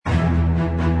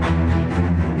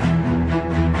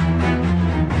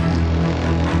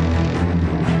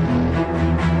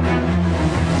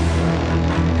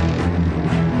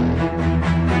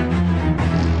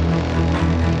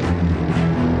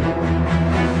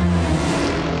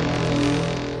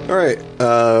All right,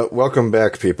 welcome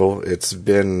back, people. It's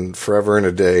been forever and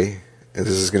a day, and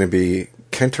this is going to be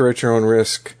Kenter at Your Own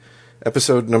Risk,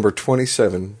 episode number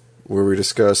 27, where we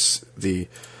discuss the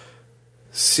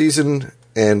season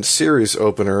and series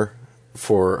opener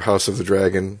for House of the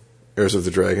Dragon, Heirs of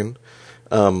the Dragon.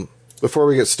 Before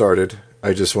we get started,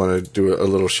 I just want to do a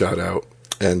little shout-out,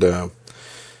 and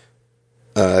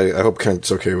I hope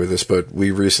Kent's okay with this, but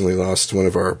we recently lost one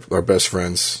of our best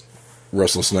friends,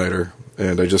 Russell Snyder,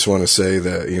 and I just want to say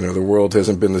that, the world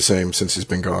hasn't been the same since he's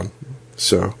been gone.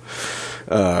 So,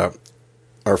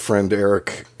 our friend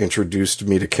Eric introduced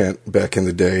me to Kent back in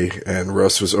the day, and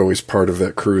Russ was always part of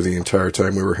that crew the entire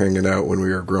time we were hanging out when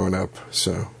we were growing up.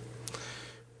 So,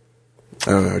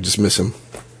 I don't know, I just miss him.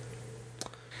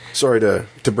 Sorry to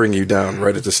bring you down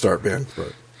right at the start, man.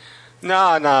 But. No,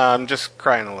 I'm just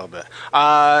crying a little bit.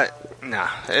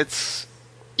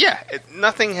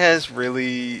 Nothing has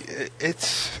really.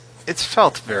 It's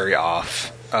felt very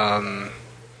off, and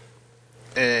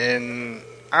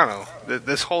I don't know.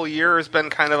 This whole year has been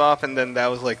kind of off, and then that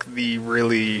was like the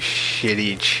really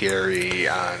shitty cherry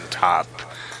on top.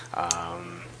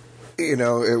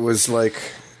 It was like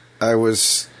I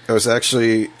was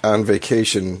actually on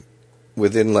vacation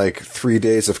within like 3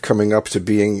 days of coming up to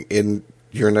being in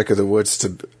your neck of the woods.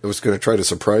 I was going to try to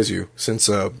surprise you since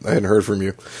I hadn't heard from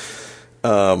you.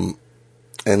 And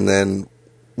then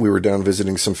we were down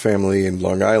visiting some family in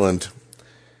Long Island,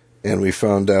 and we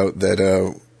found out that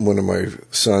one of my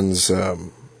son's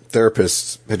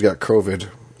therapists had got COVID.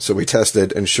 So we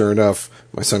tested, and sure enough,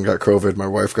 my son got COVID, my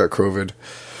wife got COVID.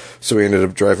 So we ended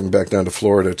up driving back down to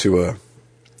Florida to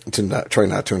try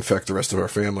not to infect the rest of our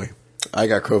family. I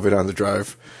got COVID on the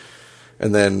drive.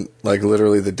 And then, like,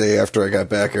 literally the day after I got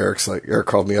back, Eric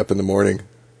called me up in the morning.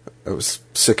 I was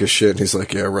sick as shit, and he's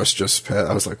like, yeah, Russ just passed.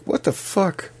 I was like, what the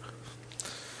fuck?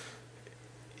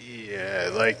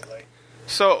 Yeah,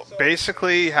 so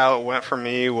basically how it went for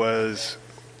me was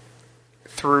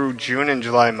through June and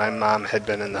July, my mom had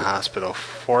been in the hospital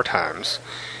 4 times,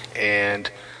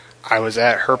 and I was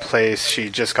at her place.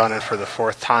 She'd just gone in for the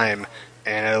 4th time,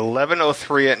 and at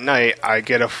 11:03 at night, I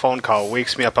get a phone call,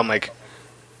 wakes me up. I'm like,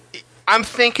 I'm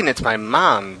thinking it's my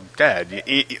mom dead.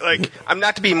 Like, I'm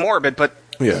not to be morbid, but,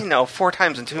 4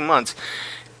 times in 2 months.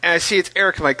 And I see it's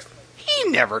Eric. I'm like, he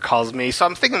never calls me. So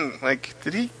I'm thinking, like,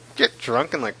 did he get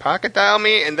drunk and, like, pocket dial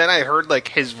me? And then I heard, like,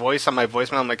 his voice on my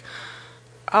voicemail. I'm like,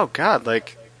 oh, God.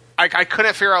 Like, I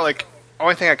couldn't figure out, like,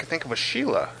 only thing I could think of was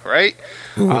Sheila, right?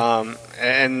 Mm-hmm.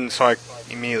 And so I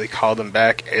immediately called him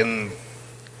back. And,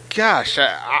 gosh,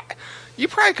 you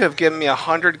probably could have given me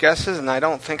 100 guesses, and I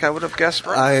don't think I would have guessed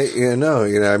right. And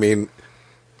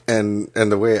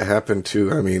the way it happened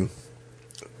too.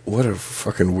 What a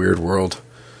fucking weird world.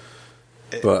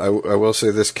 But I will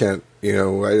say this, Kent. I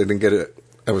didn't get it.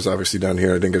 I was obviously down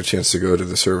here. I didn't get a chance to go to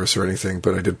the service or anything,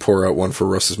 but I did pour out one for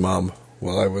Russ's mom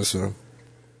while I was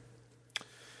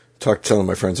telling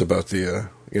my friends about the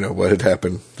what had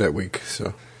happened that week.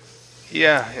 So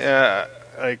yeah,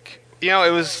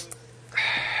 it was.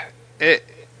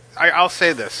 I'll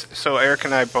say this. So Eric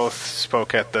and I both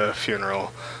spoke at the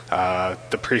funeral.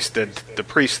 The priest did the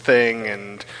priest thing,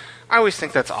 and I always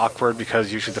think that's awkward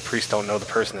because usually the priest don't know the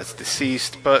person that's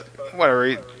deceased, but whatever,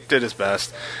 he did his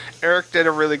best. Eric did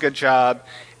a really good job,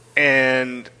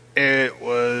 and it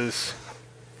was,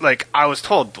 like, I was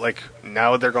told, like,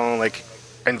 now they're going to, like,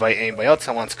 invite anybody else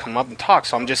that wants to come up and talk,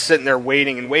 so I'm just sitting there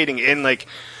waiting, and, like,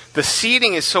 the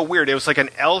seating is so weird. It was like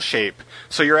an L shape.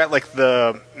 So you're at, like,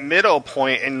 the middle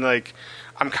point, and, like,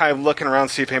 I'm kind of looking around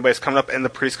to see if anybody's coming up, and the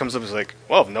priest comes up and is like,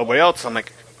 well, nobody else. I'm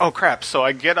like, oh, crap. So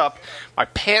I get up. My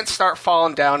pants start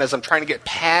falling down as I'm trying to get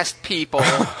past people,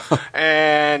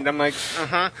 and I'm like,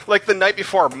 Like, the night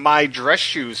before, my dress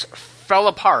shoes fell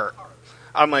apart.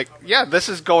 I'm like, yeah, this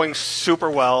is going super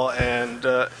well, and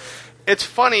it's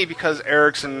funny because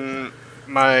Eric's and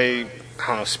my, I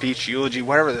don't know, speech, eulogy,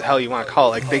 whatever the hell you want to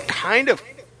call it, like, they kind of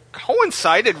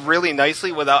coincided really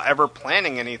nicely without ever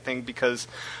planning anything, because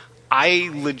I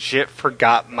legit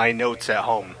forgot my notes at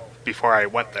home before I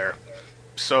went there.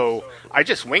 So I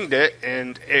just winged it,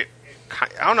 and it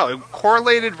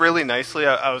correlated really nicely.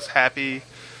 I was happy.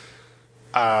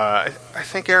 I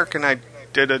think Eric and I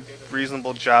did a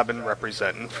reasonable job in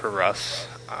representing for us.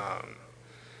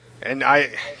 And I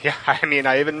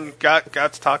even got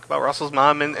to talk about Russell's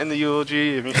mom in the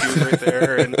eulogy. I mean, she was right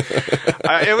there, and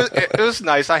it was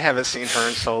nice. I haven't seen her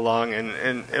in so long,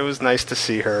 and it was nice to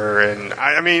see her. And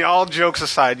I mean, all jokes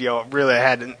aside, really, I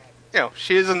hadn't.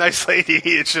 She is a nice lady.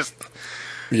 It's just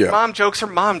mom jokes are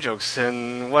mom jokes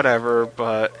and whatever.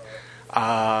 But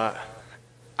I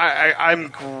I'm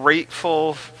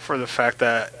grateful for the fact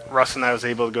that Russ and I was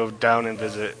able to go down and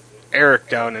visit Eric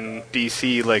down in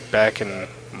D.C. like back in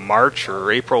March or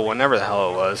April, whenever the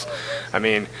hell it was. I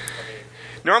mean,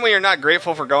 normally you're not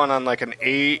grateful for going on like an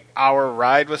 8-hour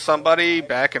ride with somebody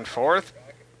back and forth.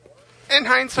 In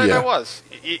hindsight, I was.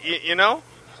 You know?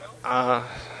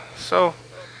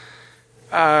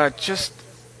 Just,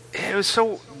 it was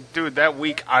so... Dude, that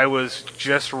week I was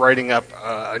just writing up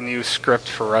a new script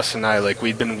for Russ and I. Like,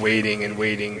 we'd been waiting and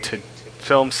waiting to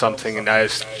film something, and I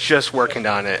was just working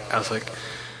on it. I was like...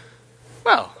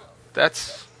 Well,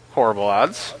 that's horrible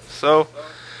odds. So,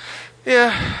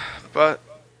 yeah, but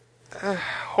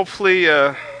hopefully,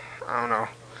 I don't know.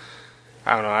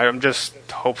 I'm just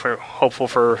hopeful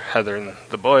for Heather and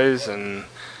the boys, and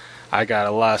I got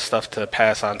a lot of stuff to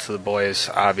pass on to the boys,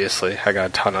 obviously. I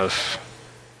got a ton of,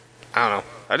 I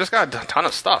just got a ton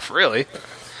of stuff, really.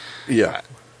 Yeah.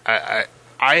 I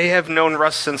have known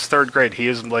Russ since 3rd grade. He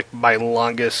is, like, my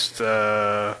longest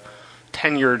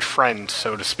tenured friend,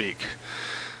 so to speak.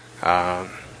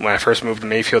 When I first moved to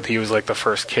Mayfield, he was like the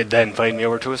first kid that invited me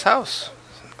over to his house.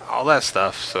 All that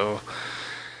stuff. So,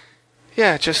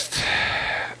 yeah, just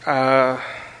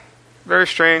very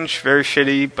strange, very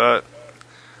shitty, but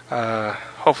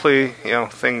hopefully,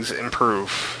 things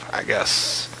improve, I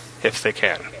guess, if they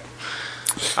can.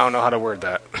 I don't know how to word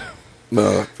that.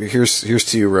 Here's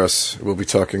to you, Russ. We'll be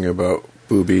talking about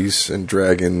boobies and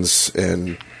dragons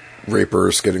and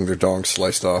rapers getting their dongs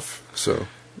sliced off, so...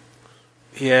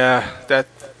 Yeah,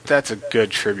 that's a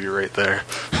good tribute right there.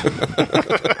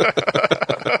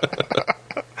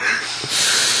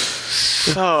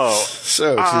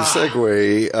 So to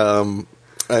segue,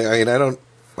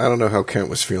 I don't know how Kent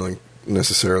was feeling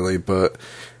necessarily, but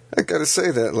I gotta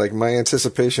say that like my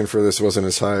anticipation for this wasn't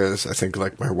as high as I think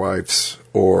like my wife's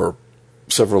or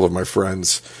several of my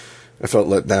friends. I felt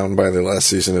let down by the last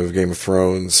season of Game of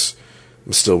Thrones.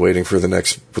 I'm still waiting for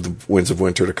the Winds of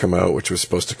Winter to come out, which was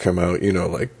supposed to come out,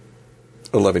 like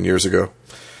 11 years ago.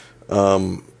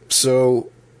 And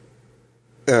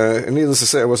needless to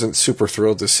say, I wasn't super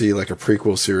thrilled to see like a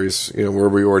prequel series, where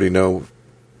we already know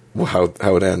how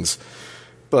it ends.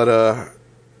 But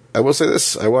I will say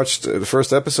this: I watched the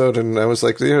first episode and I was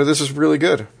like, this is really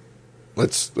good.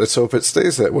 Let's hope it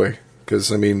stays that way,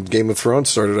 because I mean, Game of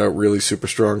Thrones started out really super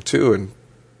strong too, and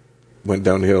went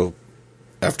downhill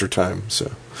after time,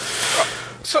 so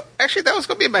actually, that was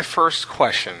going to be my first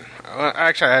question.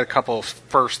 Actually, I had a couple of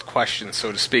first questions,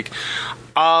 so to speak.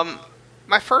 My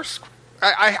first,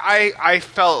 I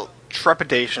felt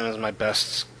trepidation is my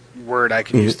best word I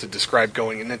can use to describe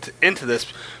going into this,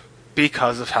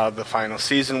 because of how the final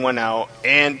season went out,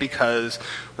 and because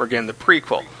we're getting the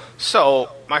prequel.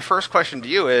 So, my first question to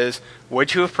you is,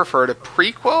 would you have preferred a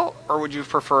prequel, or would you have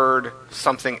preferred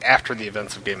something after the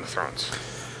events of Game of Thrones?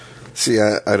 See,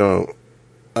 I don't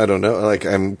know. Like,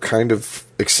 I'm kind of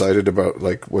excited about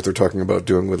like what they're talking about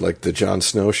doing with like the Jon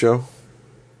Snow show.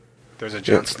 There's a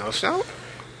Jon Snow show?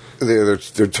 They're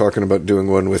talking about doing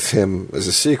one with him as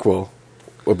a sequel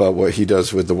about what he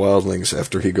does with the wildlings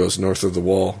after he goes north of the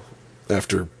Wall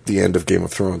after the end of Game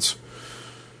of Thrones.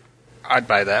 I'd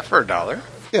buy that for $1.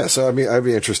 Yeah, so I mean, I'd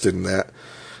be interested in that.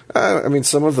 I mean,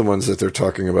 some of the ones that they're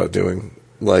talking about doing,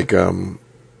 like the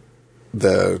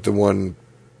one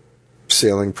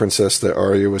sailing princess that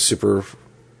Arya was super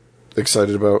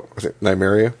excited about, I think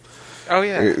Nymeria. Oh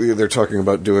yeah. They're talking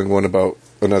about doing one about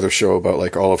another show about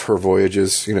like all of her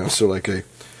voyages, so like a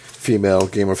female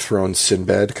Game of Thrones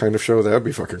Sinbad kind of show. That would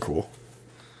be fucking cool.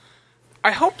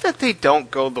 I hope that they don't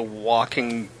go the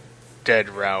Walking Dead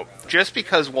route, just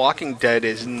because Walking Dead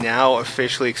is now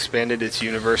officially expanded its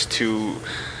universe to,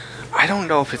 I don't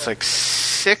know if it's like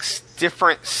 6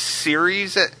 different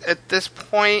series at this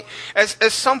point. At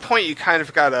some point, you kind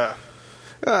of gotta...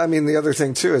 I mean, the other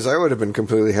thing, too, is I would have been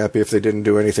completely happy if they didn't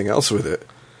do anything else with it.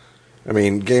 I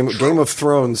mean, Game of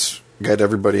Thrones got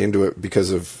everybody into it because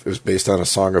it was based on A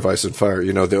Song of Ice and Fire,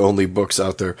 the only books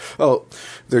out there. Oh,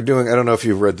 they're doing... I don't know if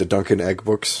you've read the Duncan Egg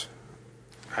books.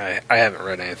 I haven't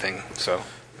read anything, so...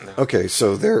 No. Okay,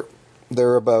 so they're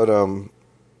about,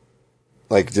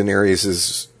 like,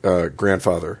 Daenerys'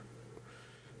 grandfather.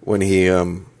 When he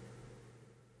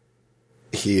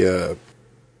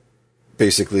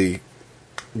basically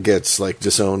gets like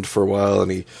disowned for a while,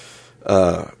 and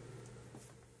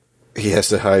he has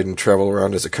to hide and travel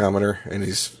around as a commoner, and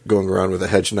he's going around with a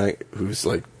hedge knight who's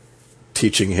like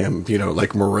teaching him,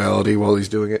 like morality while he's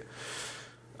doing it.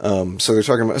 So they're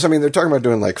talking about. I mean, they're talking about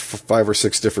doing like 5 or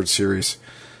 6 different series,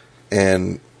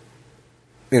 and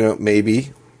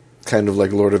maybe. Kind of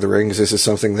like Lord of the Rings, this is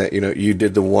something that, you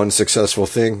did the one successful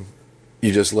thing,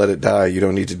 you just let it die. You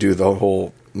don't need to do the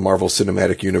whole Marvel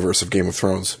Cinematic Universe of Game of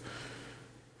Thrones.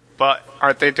 But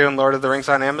aren't they doing Lord of the Rings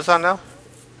on Amazon now?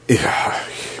 Yeah,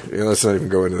 let's not even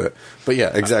go into that. But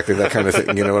yeah, exactly that kind of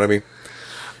thing. You know what I mean?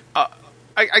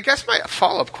 I guess my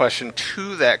follow-up question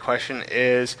to that question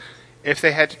is, if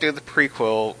they had to do the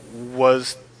prequel,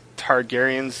 was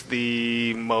Targaryens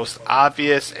the most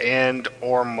obvious and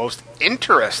or most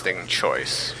interesting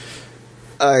choice?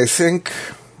 I think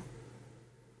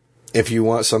if you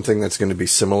want something that's going to be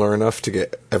similar enough to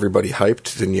get everybody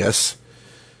hyped, then yes.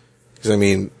 Because, I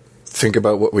mean, think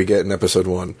about what we get in episode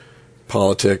 1.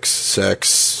 Politics,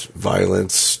 sex,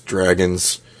 violence,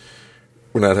 dragons.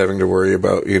 We're not having to worry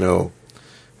about,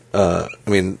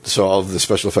 so all of the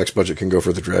special effects budget can go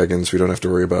for the dragons. We don't have to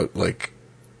worry about, like,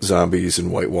 zombies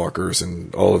and White Walkers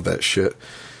and all of that shit.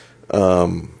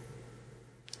 Not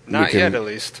yet, at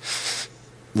least.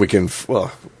 We can,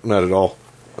 well, not at all.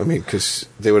 I mean, because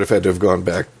they would have had to have gone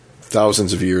back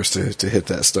thousands of years to hit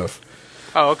that stuff.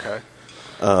 Oh, okay.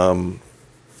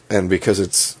 And because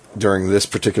it's during this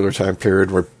particular time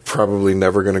period, we're probably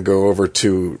never going to go over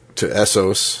to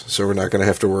Essos, so we're not going to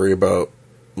have to worry about,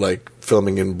 like,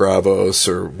 filming in Bravos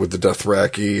or with the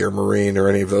Dothraki or Marine or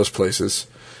any of those places.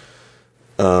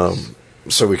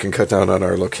 So we can cut down on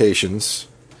our locations,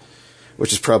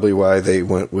 which is probably why they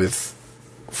went with,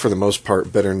 for the most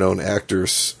part, better-known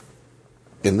actors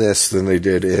in this than they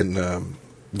did in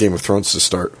Game of Thrones to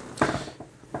start.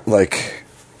 Like,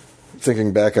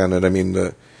 thinking back on it, I mean,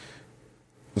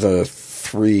 the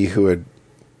three who had,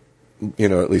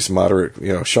 at least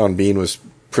moderate, Sean Bean was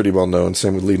pretty well known,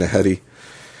 same with Lena Headey,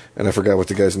 and I forgot what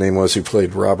the guy's name was who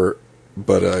played Robert,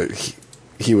 but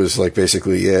he was, like,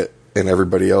 basically it, and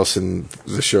everybody else in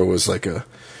the show was, like, a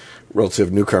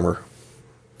relative newcomer.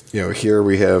 Here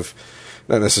we have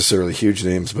not necessarily huge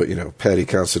names, but, Patty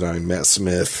Considine, Matt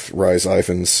Smith, Rhys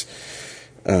Ifans,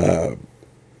 Grant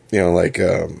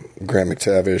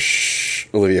McTavish,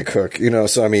 Olivia Cook,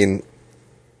 so, I mean,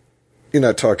 you're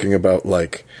not talking about,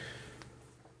 like,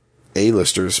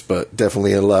 A-listers, but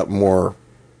definitely a lot more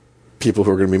people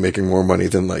who are going to be making more money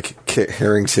than, like, Kit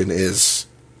Harington is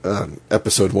on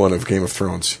episode 1 of Game of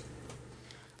Thrones.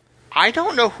 I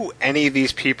don't know who any of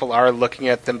these people are, looking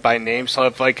at them by name, so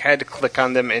I've, like, had to click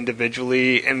on them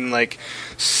individually, and, like,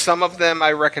 some of them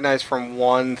I recognize from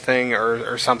one thing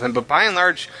or something, but by and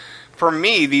large, for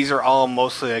me, these are all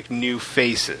mostly, like, new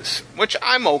faces, which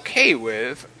I'm okay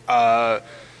with.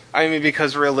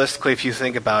 Because realistically, if you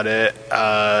think about it,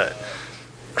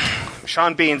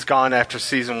 Sean Bean's gone after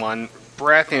season 1,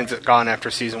 Baratheon's gone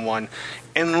after season 1,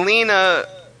 and Lena,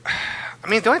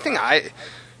 the only thing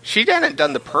she hadn't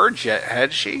done The Purge yet,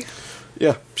 had she?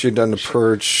 Yeah, she had done The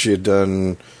Purge. She had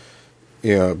done,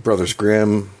 Brothers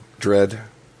Grimm, Dread.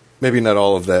 Maybe not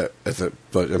all of that,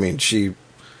 but I mean,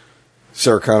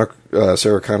 Sarah Connor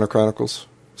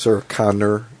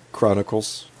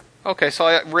Chronicles. Okay, so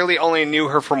I really only knew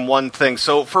her from one thing.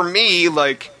 So for me,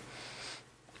 like,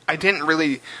 once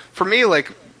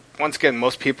again,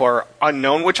 most people are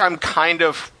unknown, which I'm cool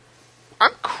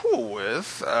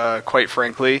with, quite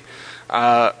frankly.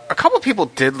 A couple people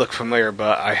did look familiar,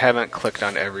 but I haven't clicked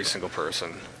on every single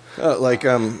person.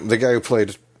 The guy who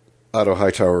played Otto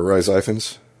Hightower, Rhys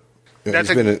Ifans.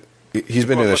 He's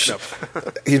been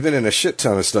in a shit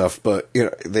ton of stuff, but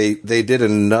they did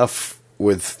enough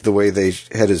with the way they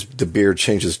had the beard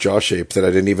change his jaw shape that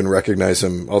I didn't even recognize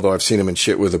him, although I've seen him in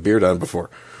shit with a beard on before.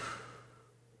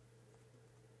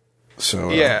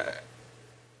 So yeah,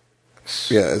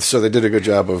 so they did a good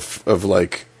job of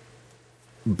like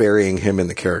burying him in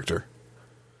the character.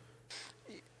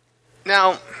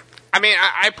 Now,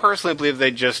 I personally believe they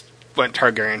just went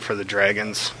Targaryen for the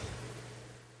dragons.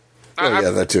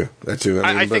 That too.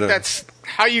 I think that's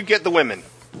how you get the women.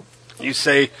 You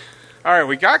say, all right,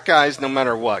 we got guys no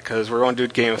matter what, because we're going to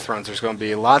do Game of Thrones. There's going to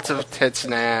be lots of tits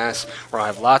and ass. We're going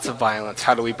to have lots of violence.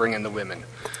 How do we bring in the women?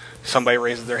 Somebody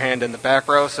raises their hand in the back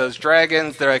row, says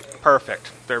dragons. They're like,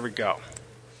 perfect. There we go.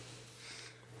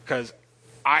 Because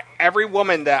every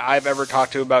woman that I've ever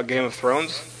talked to about Game of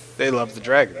Thrones, they love the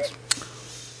dragons.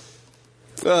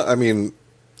 Well, I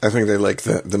think they like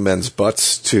the men's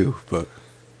butts too, but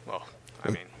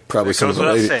probably some of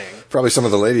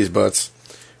the ladies' butts,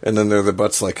 and then there are the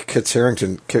butts like Kit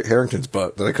Harington's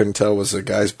butt that I couldn't tell was a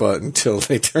guy's butt until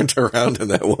they turned around in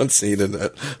that one scene in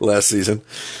that last season.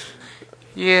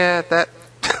 Yeah, that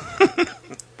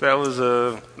was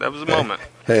a moment.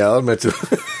 Hey, I'll admit to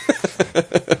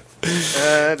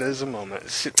that is a moment.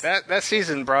 That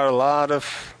season brought a lot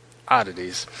of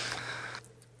oddities.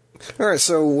 All right,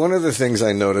 so one of the things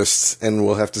I noticed, and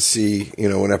we'll have to see,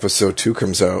 when episode 2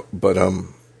 comes out, but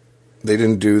they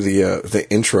didn't do the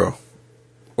intro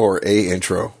or a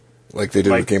intro like they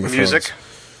did with Game of music? Thrones.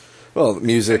 Well,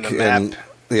 music and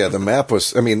the map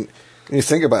was. I mean, when you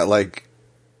think about like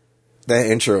that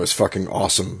intro is fucking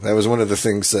awesome. That was one of the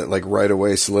things that like right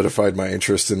away solidified my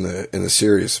interest in the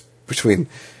series. Between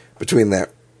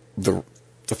that the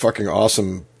fucking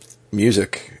awesome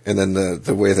music and then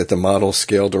the way that the model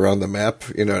scaled around the map,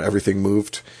 everything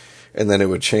moved, and then it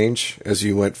would change as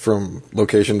you went from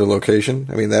location to location.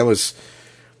 I mean, that was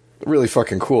really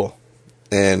fucking cool.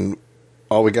 And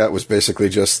all we got was basically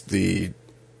just the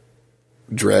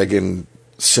dragon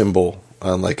symbol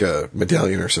on like a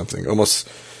medallion or something. Almost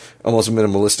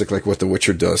minimalistic, like what The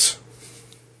Witcher does.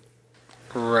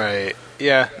 Right.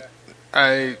 Yeah.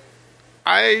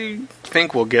 I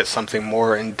think we'll get something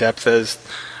more in depth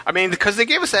because they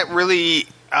gave us that really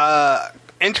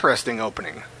interesting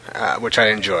opening, which I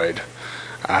enjoyed.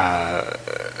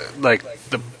 Like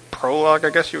the prologue, I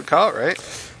guess you would call it,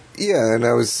 right? Yeah, and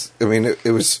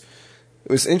it was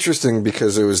interesting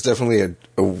because it was definitely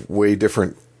a way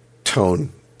different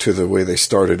tone to the way they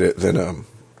started it than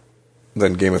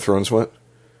Game of Thrones went.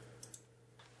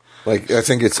 Like I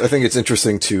think it's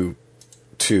interesting to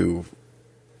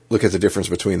look at the difference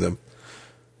between them.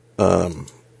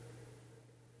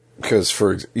 Because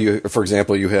for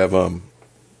example, you have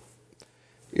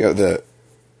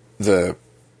the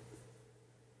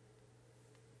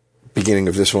beginning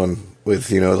of this one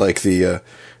with like the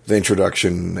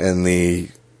introduction and the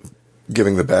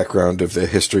giving the background of the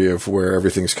history of where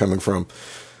everything's coming from,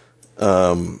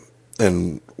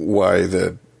 and why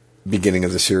the beginning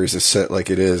of the series is set like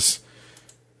it is.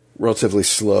 Relatively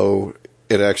slow.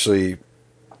 It actually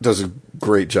does a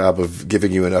great job of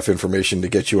giving you enough information to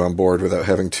get you on board without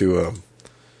having to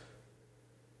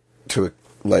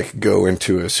like go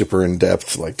into a super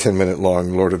in-depth, like 10-minute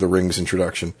long Lord of the Rings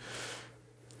introduction.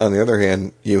 On the other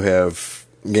hand, you have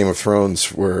Game of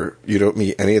Thrones where you don't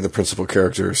meet any of the principal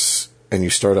characters and you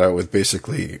start out with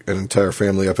basically an entire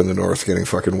family up in the north getting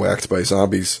fucking whacked by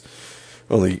zombies.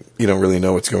 Only you don't really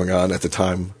know what's going on at the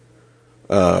time.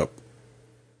 But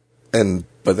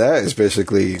that is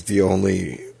basically the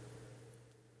only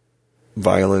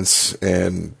violence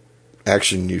and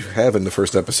action you have in the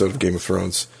first episode of Game of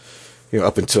Thrones,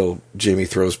 up until Jaime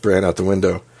throws Bran out the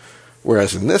window.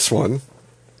 Whereas in this one,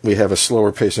 we have a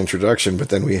slower paced introduction, but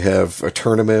then we have a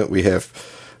tournament, we have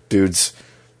dudes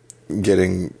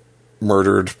getting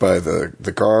murdered by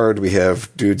the guard, we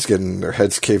have dudes getting their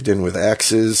heads caved in with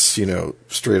axes,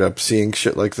 straight up seeing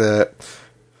shit like that.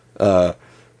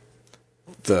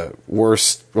 The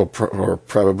worst, or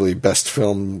probably best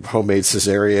filmed homemade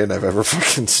cesarean I've ever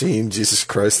fucking seen. Jesus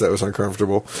Christ, that was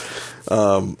uncomfortable.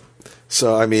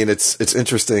 So, I mean, it's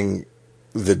interesting,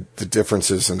 the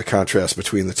differences and the contrast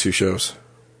between the two shows.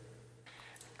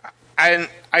 And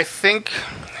I think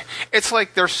it's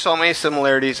like there's so many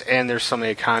similarities and there's so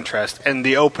many contrasts. And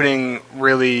the opening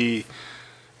really,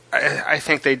 I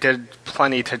think they did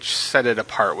plenty to set it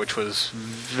apart, which was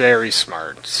very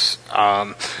smart.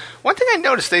 One thing I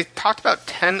noticed, they talked about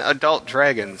 10 adult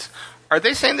dragons. Are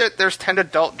they saying that there's 10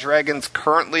 adult dragons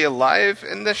currently alive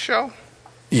in this show?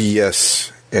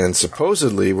 Yes, and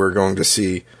supposedly we're going to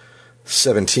see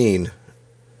 17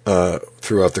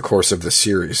 throughout the course of the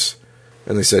series.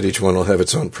 And they said each one will have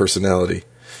its own personality.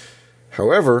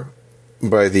 However,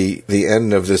 by the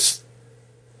end of this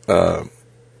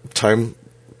time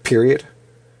period,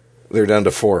 they're down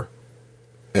to 4.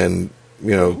 And,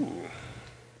 Ooh.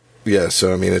 Yeah,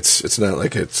 so I mean, it's not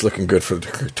like it's looking good for the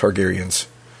Targaryens.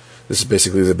 This is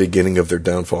basically the beginning of their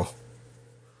downfall.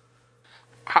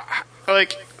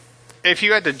 Like, if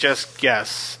you had to just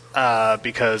guess,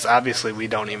 because obviously we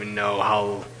don't even know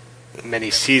how many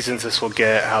seasons this will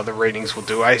get, how the ratings will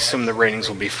do. I assume the ratings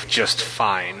will be just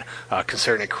fine,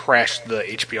 considering it crashed the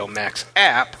HBO Max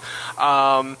app.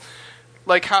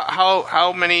 Like,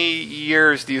 how many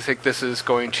years do you think this is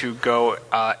going to go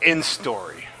in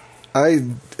story?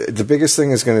 The biggest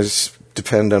thing is going to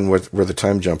depend on where the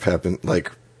time jump happened,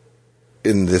 like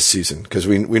in this season, because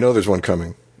we know there's one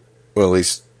coming. Well, at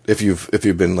least if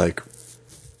you've been like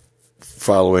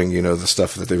following, the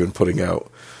stuff that they've been putting out,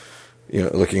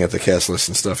 looking at the cast list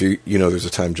and stuff, you know there's a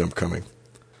time jump coming.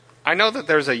 I know that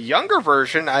there's a younger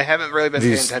version. I haven't really been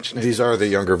paying attention to these are the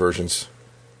younger versions.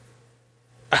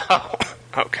 Oh,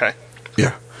 okay.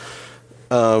 Yeah.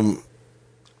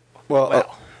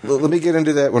 Well. Let me get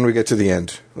into that when we get to the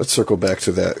end. Let's circle back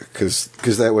to that, because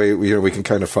that way we can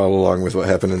kind of follow along with what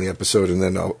happened in the episode, and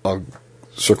then I'll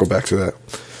circle back to that.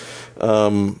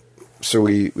 So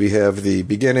we have the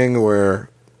beginning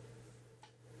where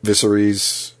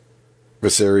Viserys,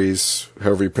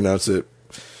 however you pronounce it,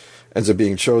 ends up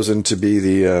being chosen to be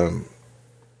the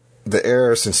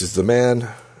heir, since he's the man.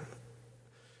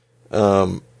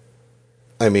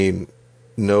 I mean,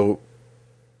 no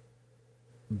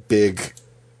big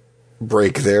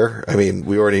break there. I mean,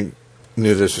 we already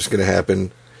knew this was going to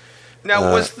happen.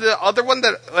 Now, was the other one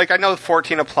that, like, I know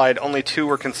 14 applied, only 2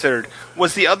 were considered.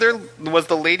 Was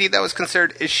the lady that was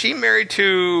considered, is she married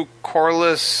to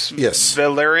Corlys Yes.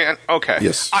 Valerian? Okay.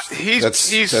 Yes. He's That's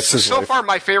his so wife. far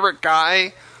my favorite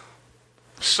guy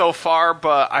so far,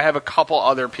 but I have a couple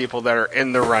other people that are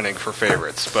in the running for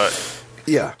favorites, but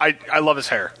Yeah. I love his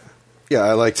hair. Yeah,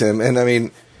 I liked him. And I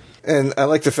mean, and I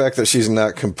like the fact that she's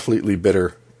not completely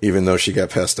bitter, even though she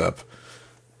got passed up.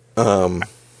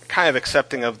 Kind of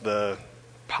accepting of the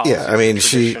policy. Yeah, I mean,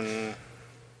 tradition.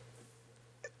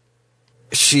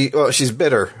 she's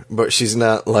bitter, but she's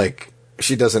not like,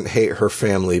 she doesn't hate her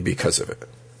family because of it.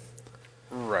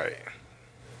 Right.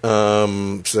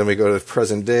 So then we go to the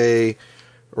present day.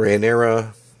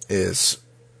 Rhaenyra is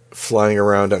flying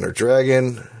around on her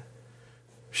dragon.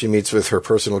 She meets with her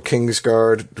personal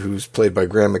Kingsguard, who's played by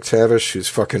Graham McTavish, who's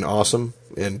fucking awesome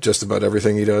in just about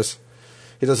everything he does.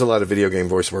 He does a lot of video game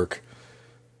voice work.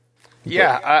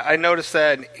 Yeah, I noticed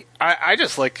that. I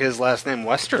just like his last name,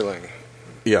 Westerling.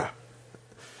 Yeah.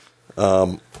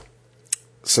 So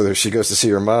there she goes to see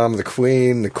her mom, the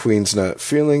Queen. The Queen's not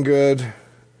feeling good.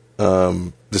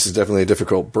 This is definitely a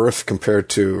difficult birth compared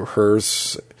to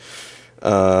hers. They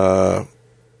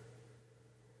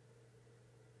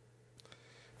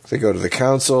go to the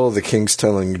council. The King's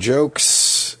telling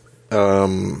jokes.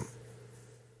 Corlys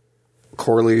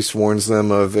warns them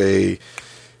of a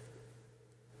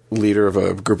leader of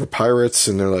a group of pirates,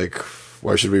 and they're like,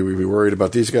 why should we be worried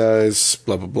about these guys?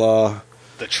 Blah, blah, blah.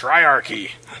 The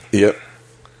Triarchy. Yep.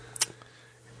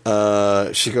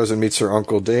 She goes and meets her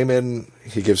uncle Daemon.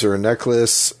 He gives her a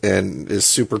necklace and is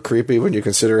super creepy when you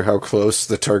consider how close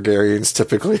the Targaryens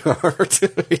typically are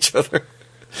to each other.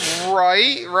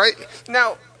 Right.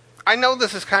 Now, I know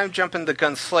this is kind of jumping the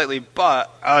gun slightly,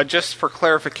 but just for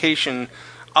clarification,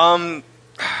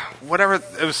 whatever,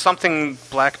 it was something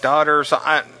Black Daughter,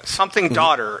 something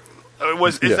Daughter.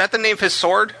 Is that the name of his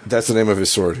sword? That's the name of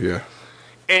his sword, yeah.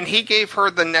 And he gave her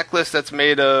the necklace that's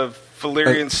made of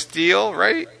Valyrian steel,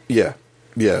 right? Yeah.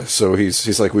 Yeah, so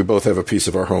he's like, we both have a piece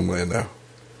of our homeland now.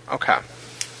 Okay.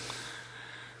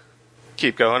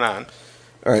 Keep going on.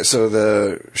 All right,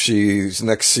 so she's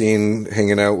next scene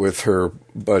hanging out with her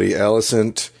buddy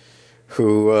Alicent,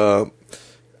 who,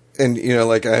 and you know,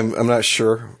 like I'm not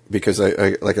sure because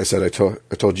I like I said, I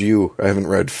told you I haven't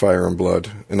read Fire and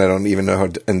Blood, and I don't even know how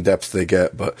in depth they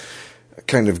get, but I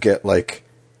kind of get like,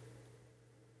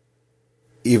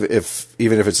 even if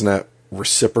it's not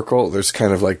reciprocal, there's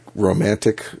kind of like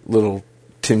romantic little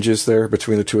tinges there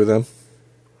between the two of them.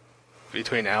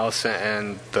 Between Alicent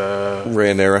and the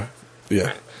Rhaenyra.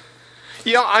 Yeah.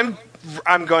 You know,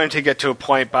 I'm going to get to a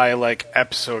point by like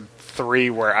episode 3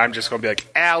 where I'm just going to be like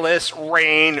Alice,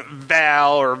 Rain,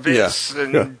 Val, or Vis,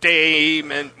 and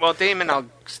Daemon. Well, Daemon,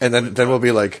 and then we'll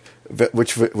be like,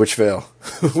 which Vale,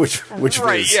 which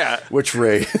right, Viz? yeah, which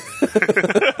Ray?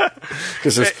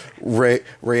 Because there's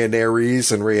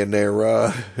Rhaenyres and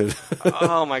Rhaenyra.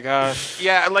 Oh my gosh,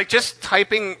 yeah, like just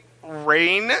typing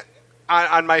Rain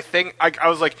on my thing, I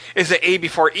was like, is it A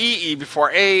before E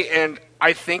before A? And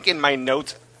I think in my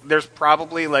notes, there's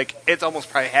probably like, it's almost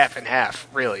probably half and half,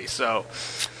 really. So,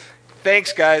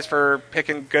 thanks guys for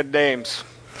picking good names.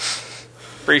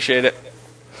 Appreciate it.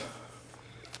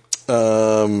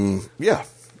 Yeah.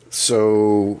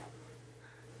 So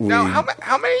now,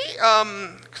 how many?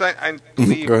 Because I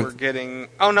believe we're getting.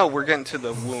 Oh no, we're getting to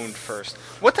the wound first.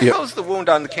 What the hell is the wound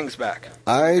on the king's back?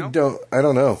 I don't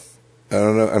know.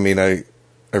 I mean, I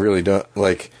really don't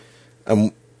like.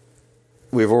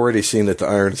 We've already seen that the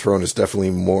Iron Throne is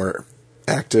definitely more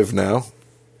active now.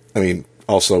 I mean,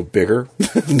 also bigger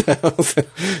now than it was.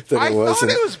 I thought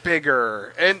it was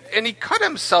bigger, and he cut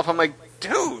himself. I'm like,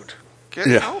 dude,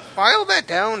 file that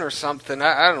down or something.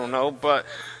 I don't know, but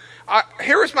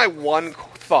here is my one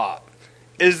thought.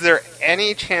 Is there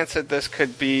any chance that this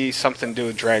could be something to do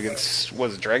with dragons?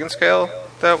 Was it Dragonscale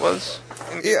that was?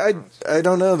 Yeah, I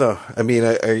don't know though. I mean,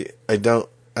 I don't.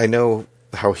 I know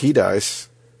how he dies,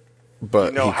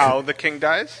 but you know how the king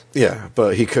dies. Yeah,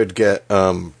 but he could get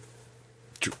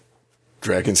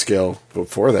Dragonscale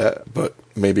before that. But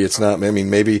maybe it's not. I mean,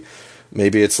 maybe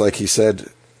it's like he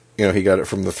said. You know, he got it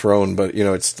from the throne, but you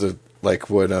know, it's the like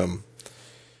what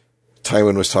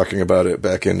Tywin was talking about it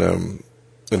back in and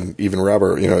even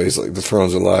Robert. You know, he's like, the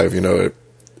throne's alive. You know,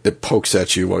 it pokes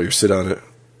at you while you sit on it.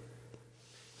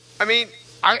 I mean,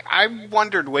 I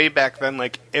wondered way back then,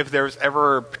 like, if there was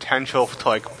ever potential to,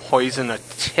 like, poison a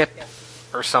tip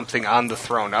or something on the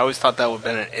throne. I always thought that would have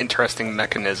been an interesting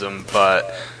mechanism,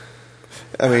 but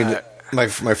I mean, my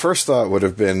first thought would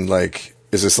have been like,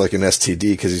 is this like an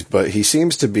STD? But he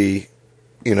seems to be,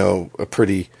 a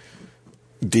pretty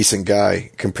decent guy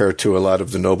compared to a lot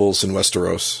of the nobles in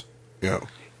Westeros.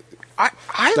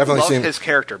 I love his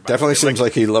character. Definitely seems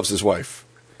like he loves his wife.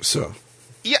 So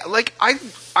yeah, like I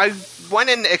went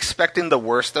in expecting the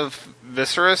worst of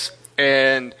Viserys,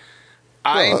 and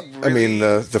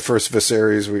the first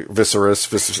Viserys,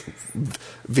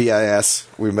 VIS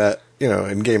we met,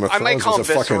 in Game of Thrones. I might call him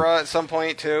Viscera at some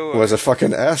point too. Was a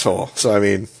fucking asshole. So I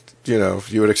mean,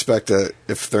 you would expect that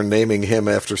if they're naming him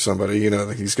after somebody,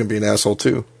 that he's going to be an asshole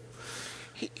too.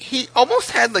 He almost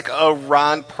had like a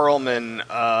Ron Perlman,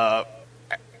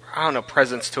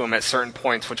 presence to him at certain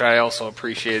points, which I also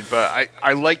appreciated. But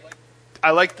I like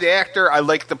the actor. I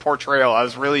like the portrayal. I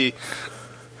was really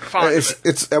fond of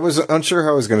it. I was unsure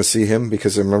how I was going to see him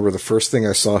because I remember the first thing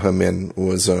I saw him in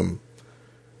was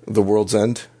The World's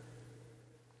End.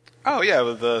 Oh yeah,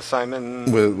 with Simon.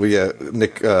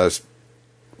 Nick,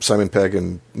 Simon Pegg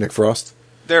and Nick Frost.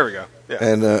 There we go.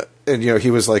 Yeah. And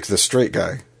he was like the straight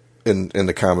guy in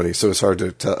the comedy, so it's hard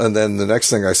to tell. And then the next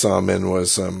thing I saw him in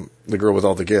was The Girl with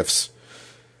All the Gifts,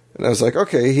 and I was like,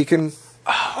 okay, he can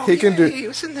do. He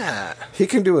was in that. He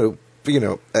can do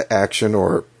a action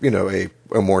or a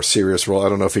more serious role. I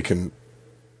don't know if he can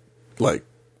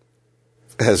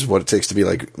has what it takes to be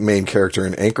like main character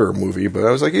in Anchor movie, but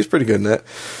I was like, he's pretty good in that.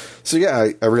 So yeah,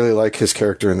 I really like his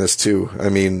character in this too. I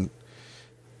mean,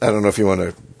 I don't know if you want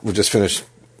to. We'll just finish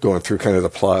going through kind of the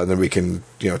plot, and then we can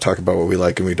talk about what we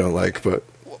like and we don't like. But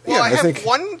I have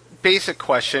one basic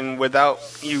question without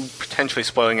you potentially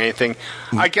spoiling anything.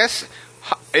 I guess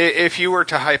if you were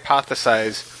to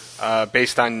hypothesize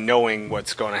based on knowing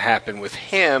what's going to happen with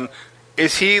him,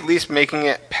 is he at least making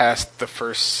it past the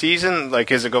first season?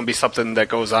 Like, is it going to be something that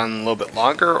goes on a little bit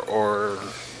longer, or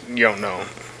you don't know?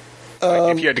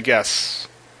 If you had to guess.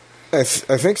 I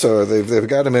think so. They've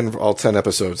got him in all 10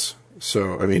 episodes.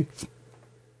 So, I mean,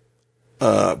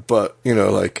 but,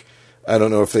 I don't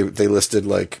know if they listed,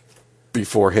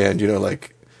 beforehand,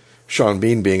 like, Sean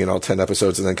Bean being in all 10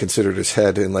 episodes and then considered his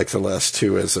head in, the last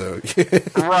 2 as a...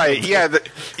 Right, yeah.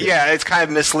 It's kind of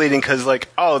misleading because,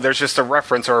 there's just a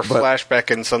reference or a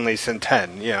flashback and suddenly it's in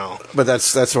 10, But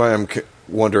that's why I'm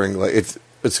wondering, it's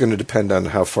going to depend on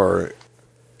how far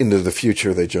into the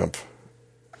future they jump.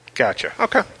 Gotcha.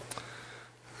 Okay.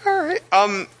 All right.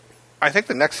 I think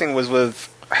the next thing was with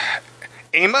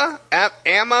Emma.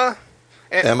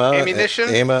 Ammunition.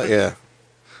 Emma, yeah.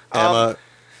 Emma.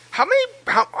 How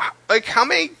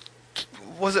many?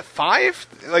 Was it 5?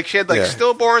 She had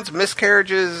stillborns,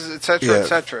 miscarriages, etc.,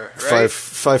 etc. Right?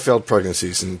 5 failed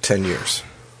pregnancies in 10 years.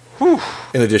 Whew.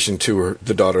 In addition to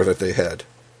the daughter that they had,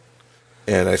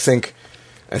 and I think,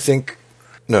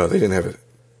 no, they didn't have it.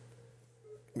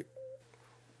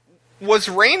 Was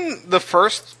Rain the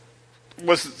first?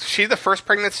 Was she the first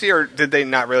pregnancy, or did they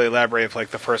not really elaborate if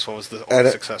the first one was the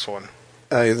only successful one?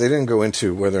 They didn't go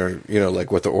into whether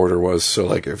what the order was.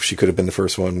 So if she could have been the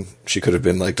first one, she could have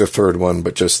been the third one,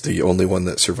 but just the only one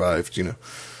that survived. I'm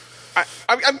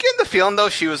getting the feeling though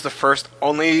she was the first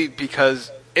only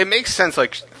because it makes sense.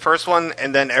 First one,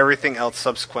 and then everything else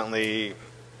subsequently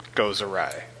goes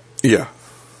awry. Yeah.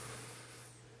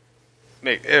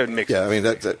 It makes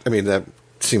sense. That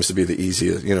seems to be the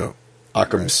easiest.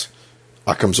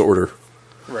 Occam's order.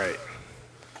 Right.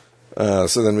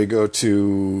 So then we go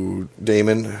to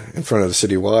Daemon in front of the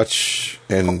City Watch,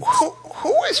 and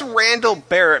who is Randall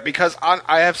Barrett? Because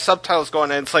I have subtitles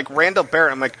going, and it's Randall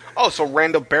Barrett. I'm like, oh, so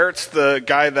Randall Barrett's the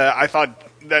guy that I thought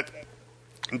that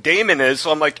Daemon is.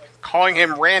 So I'm calling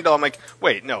him Randall. I'm like,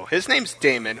 wait, no, his name's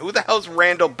Daemon. Who the hell's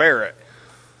Randall Barrett?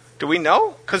 Do we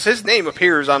know? Because his name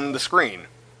appears on the screen.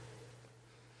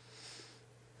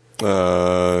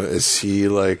 Is he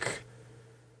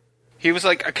He was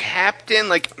a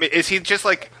captain. Is he just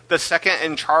the second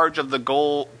in charge of the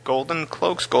gold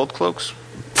cloaks?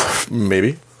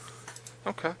 Maybe.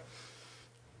 Okay.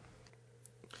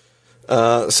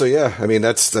 So yeah,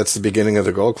 that's the beginning of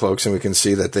the gold cloaks, and we can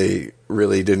see that they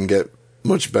really didn't get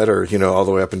much better. All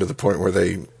the way up into the point where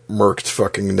they murked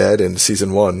fucking Ned in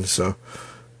season 1. So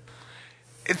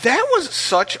that was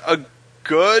such a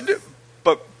good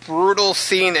but brutal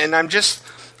scene, and I'm just.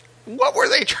 What were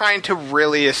they trying to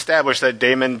really establish? That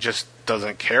Daemon just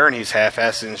doesn't care and he's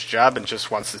half-assed in his job and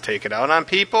just wants to take it out on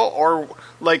people? Or,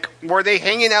 were they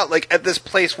hanging out, at this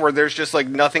place where there's just,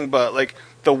 nothing but,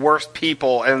 the worst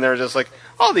people and they're just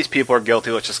all these people are guilty,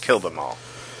 let's just kill them all?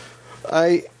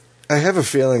 I have a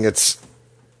feeling it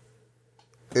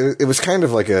was kind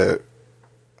of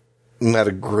not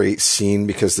a great scene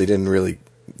because they didn't really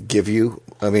give you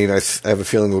I mean, I have a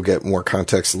feeling we'll get more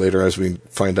context later as we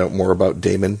find out more about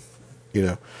Damon, you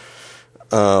know.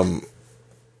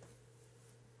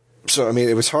 So, I mean,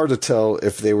 it was hard to tell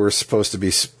if they were supposed to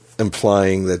be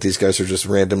implying that these guys are just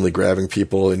randomly grabbing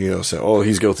people and, you know, saying, oh,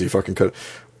 he's guilty, fucking cut.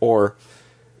 Or,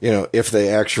 you know, if they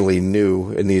actually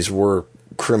knew and these were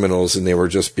criminals and they were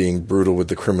just being brutal with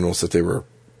the criminals that they were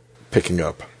picking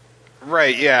up.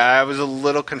 Right, yeah, I was a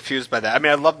little confused by that. I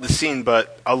mean, I loved the scene,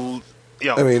 but,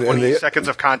 20 seconds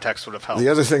of context would have helped. The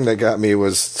other thing that got me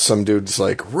was some dude's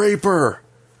like, raper!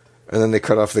 And then they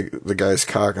cut off the guy's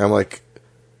cock. And I'm like,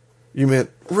 you meant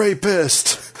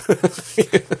rapist!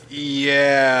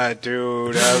 Yeah,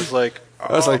 dude. I was like,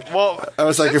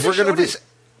 if we're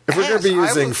gonna be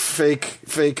using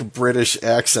fake British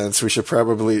accents, we should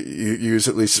probably use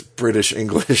at least British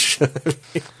English.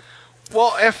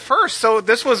 Well, at first, so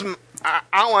this was, I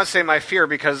don't want to say my fear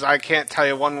because I can't tell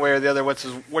you one way or the other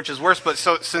which is worse, but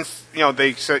so since, you know,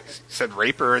 they said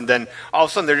raper and then all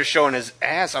of a sudden they're just showing his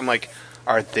ass, I'm like,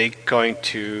 are they going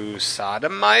to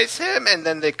sodomize him? And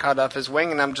then they cut off his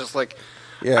wing and I'm just like...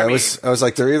 Yeah, I was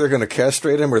like, they're either going to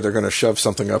castrate him or they're going to shove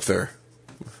something up there.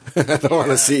 I don't want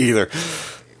to see either.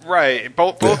 Right,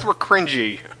 both were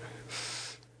cringy.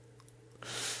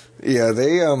 Yeah,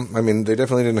 they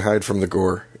definitely didn't hide from the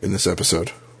gore in this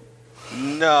episode.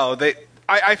 No,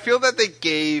 I feel that they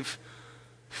gave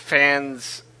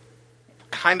fans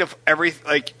kind of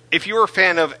if you were a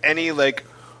fan of any, like,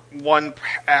 one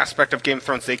aspect of Game of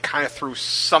Thrones, they kind of threw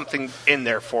something in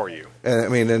there for you. And I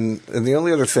mean, and the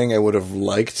only other thing I would have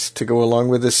liked to go along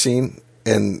with this scene,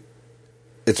 and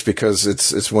it's because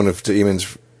it's one of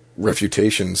Daemon's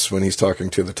refutations when he's talking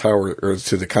to the tower or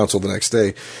to the council the next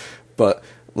day, but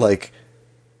like,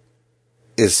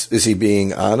 is he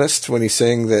being honest when he's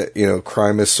saying that, you know,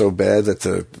 crime is so bad that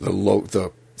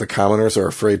the commoners are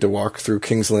afraid to walk through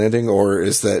King's Landing, or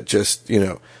is that just, you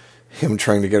know, him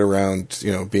trying to get around,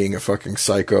 you know, being a fucking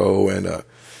psycho? And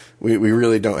we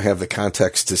really don't have the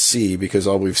context to see, because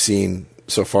all we've seen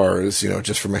so far is, you know,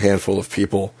 just from a handful of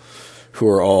people who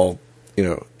are all, you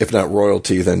know, if not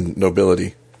royalty, then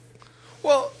nobility.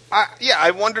 Well, I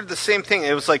wondered the same thing.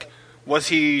 It was like, was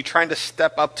he trying to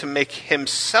step up to make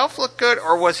himself look good,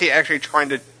 or was he actually trying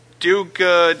to do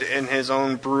good in his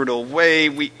own brutal way?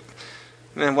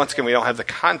 And once again, we don't have the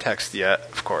context yet,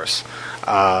 of course.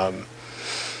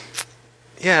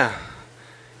 Yeah.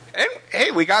 And hey,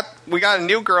 we got a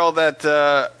new girl that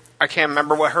I can't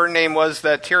remember what her name was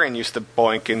that Tyrion used to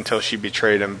boink until she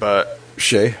betrayed him, but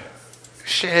Shay,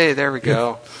 there we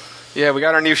go. Yeah, we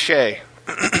got our new Shay.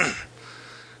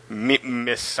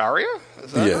 Miss Saria?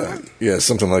 Is that her name? Yeah,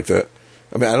 something like that.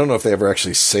 I mean, I don't know if they ever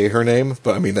actually say her name,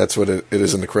 but I mean, that's what it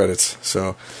is in the credits.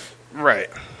 So, right.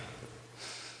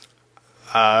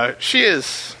 She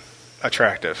is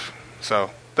attractive,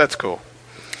 so that's cool.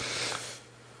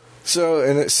 So,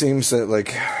 and it seems that,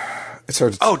 like, it's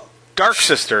hard to... Oh, Dark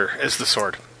Sister is the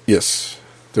sword. Yes.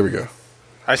 There we go.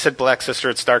 I said Black Sister,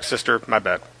 it's Dark Sister. My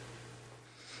bad.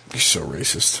 You're so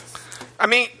racist. I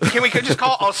mean, can we just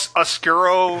call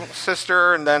Oscuro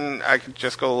Sister, and then I could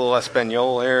just go a little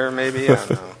Espanol there, maybe? I don't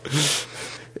know.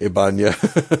 Ibanya.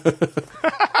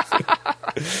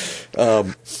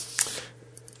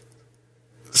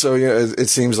 So, yeah, it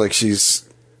seems like she's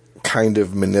kind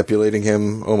of manipulating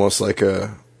him, almost like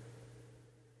a...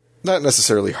 Not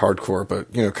necessarily hardcore,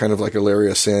 but, you know, kind of like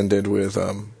Ilaria Sand did with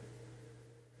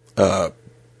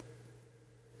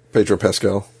Pedro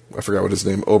Pascal. I forgot what his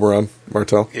name... Oberon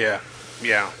Martell. Yeah.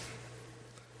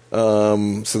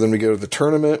 So then we go to the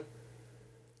tournament.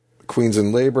 Queen's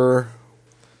in labor.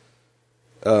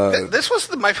 This was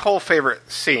my whole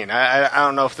favorite scene. I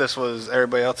don't know if this was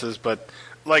everybody else's, but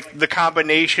like the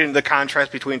combination, the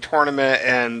contrast between tournament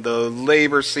and the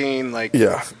labor scene, like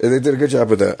yeah, they did a good job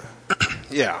with that.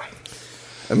 Yeah,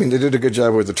 I mean they did a good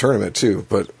job with the tournament too,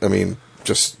 but I mean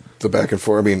just the back and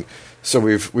forth. I mean, so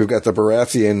we've got the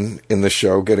Baratheon in the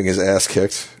show getting his ass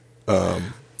kicked.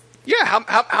 Yeah,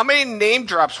 how many name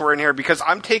drops were in here? Because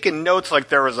I'm taking notes. Like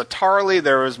there was a Tarly,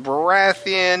 there was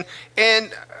Baratheon,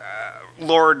 and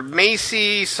Lord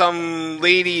Macy. Some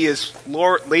lady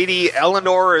Lady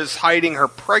Eleanor is hiding her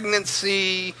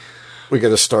pregnancy. We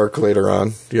get a Stark later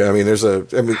on. Yeah, I mean,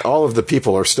 all of the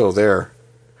people are still there.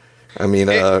 I mean,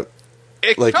 it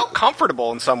like, felt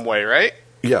comfortable in some way, right?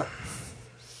 Yeah.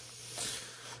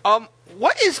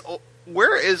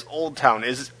 Where is Old Town?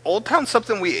 Is Old Town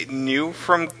something we knew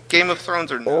from Game of Thrones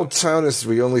or no? Old Town is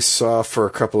we only saw for a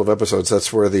couple of episodes.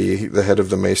 That's where the head of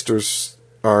the Maesters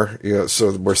are. You know,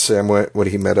 so where Sam went when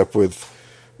he met up with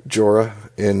Jorah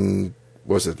in,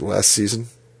 was it last season?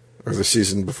 Or the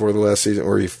season before the last season,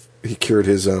 where he cured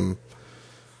his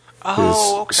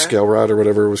Oh, his okay. scale rod or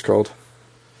whatever it was called,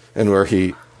 and where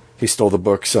he stole the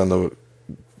books on the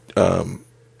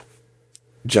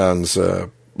John's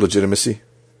legitimacy.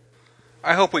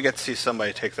 I hope we get to see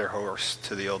somebody take their horse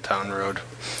to the Old Town Road.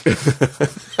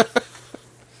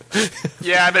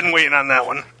 Yeah, I've been waiting on that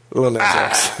one. Lil Nas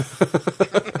X.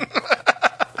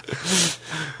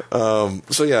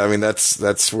 So yeah, I mean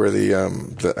that's where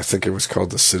the I think it was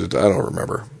called the Citadel. I don't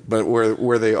remember, but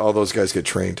where they all those guys get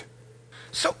trained.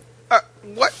 So,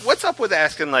 what's up with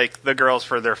asking like the girls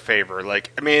for their favor?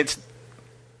 Like, I mean, it's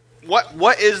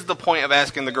what is the point of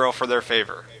asking the girl for their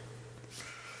favor?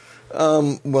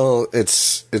 Well,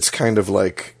 it's kind of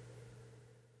like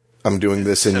I'm doing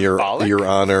this in your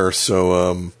honor,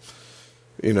 so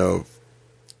you know.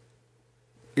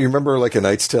 You remember like A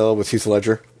Knight's Tale with Heath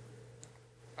Ledger?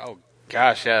 Oh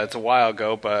gosh, yeah, it's a while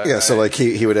ago, but yeah. So like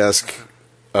he would ask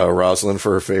Rosalind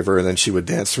for her favor, and then she would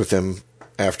dance with him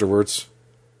afterwards.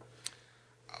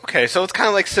 Okay, so it's kind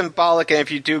of like symbolic, and if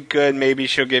you do good, maybe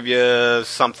she'll give you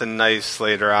something nice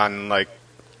later on, like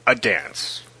a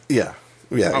dance. Yeah,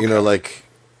 yeah. Okay. You know, like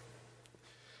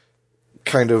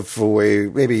kind of a way,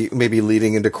 maybe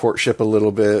leading into courtship a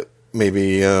little bit.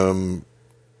 Maybe, I mean,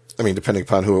 depending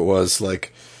upon who it was,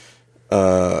 like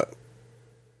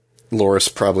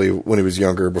Loras probably when he was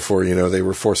younger, before they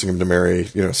were forcing him to marry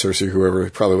Cersei, whoever,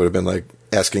 probably would have been like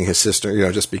asking his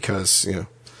sister, just because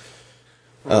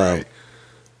Right.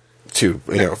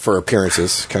 For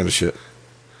appearances, kind of shit.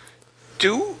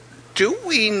 Do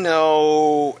we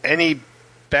know any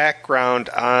background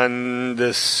on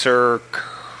this Sir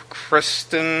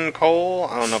Kristen Cole?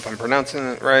 I don't know if I'm pronouncing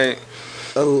it right.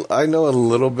 I know a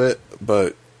little bit,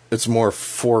 but it's more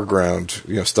foreground,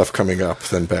 stuff coming up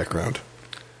than background.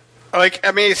 Like,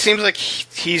 I mean, it seems like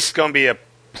he's going to be a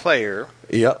player.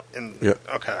 Yeah. Yeah.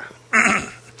 Okay.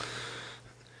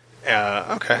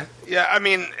 Okay. Yeah, I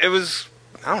mean, it was,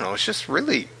 I don't know, it's just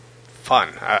really fun.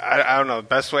 I don't know, the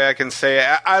best way I can say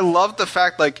it. I love the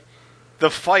fact, like, the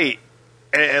fight,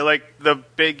 like, the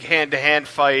big hand-to-hand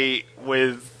fight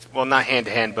with, well, not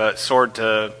hand-to-hand, but sword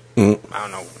to, I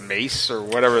don't know, mace or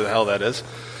whatever the hell that is.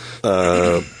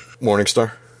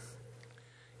 Morningstar?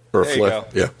 Or there a flip?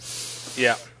 Yeah.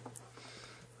 Yeah.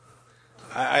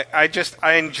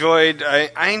 I enjoyed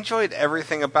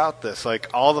everything about this. Like,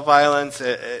 all the violence.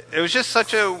 It was just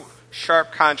such a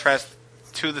sharp contrast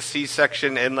to the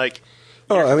C-section, and like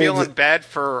you're feeling bad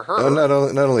for her. Not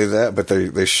only that, but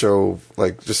they show,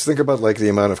 like, just think about like the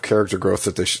amount of character growth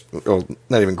that they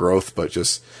not even growth, but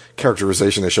just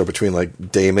characterization they show between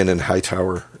like Daemon and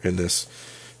Hightower in this.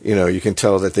 You can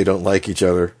tell that they don't like each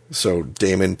other. So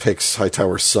Daemon picks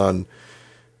Hightower's son,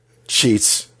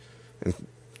 cheats, and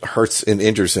hurts and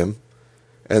injures him,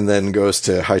 and then goes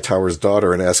to Hightower's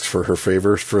daughter and asks for her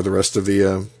favor for the rest of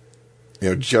the,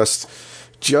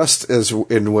 just as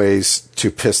in ways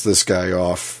to piss this guy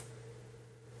off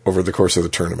over the course of the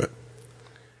tournament.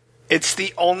 It's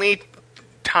the only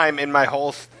time in my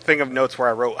whole thing of notes where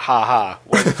I wrote "ha ha"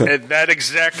 was at that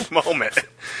exact moment,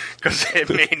 because it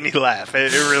made me laugh.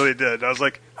 It really did. I was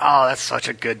like, "Oh, that's such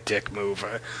a good dick move."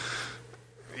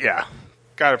 Yeah,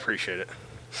 gotta appreciate it.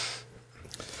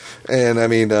 And I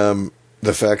mean,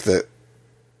 the fact that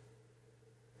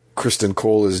Kristen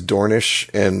Cole is Dornish,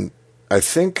 and I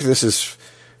think this is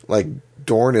like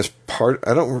Dorne is part.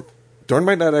 Dorne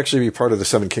might not actually be part of the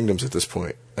Seven Kingdoms at this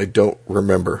point. I don't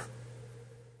remember.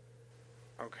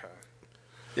 Okay.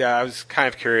 Yeah, I was kind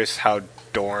of curious how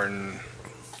Dorne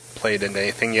played into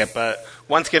anything yet, but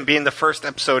once again, being the first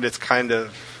episode, it's kind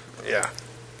of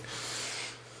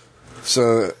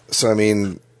So I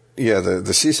mean, yeah,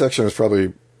 the C-section was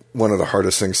probably one of the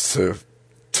hardest things to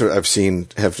I've seen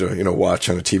have to watch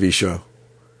on a TV show.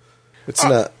 It's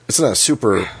not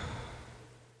super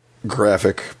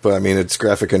graphic, but I mean it's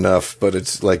graphic enough. But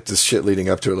it's like this shit leading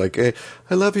up to it, like, hey,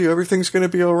 I love you, everything's gonna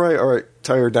be all right. All right,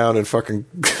 tie her down and fucking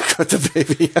cut the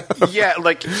baby out. Yeah,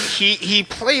 like he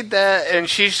played that, and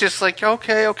she's just like,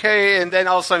 okay, and then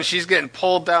all of a sudden she's getting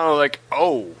pulled down, like,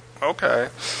 oh, okay,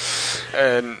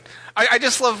 and. I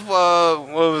just love, what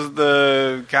was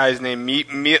the guy's name?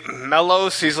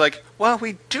 Melos? He's like, well,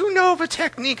 we do know of a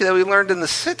technique that we learned in the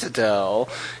Citadel,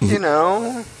 It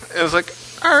was like,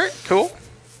 all right, cool.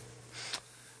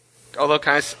 Although,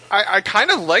 I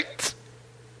kind of liked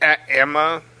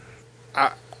Emma.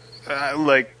 I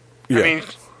mean,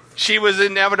 she was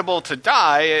inevitable to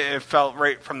die. It felt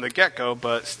right from the get-go,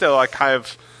 but still, I kind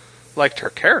of liked her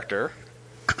character.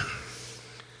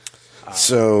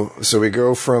 So we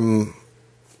go from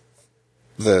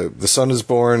the son is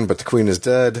born, but the queen is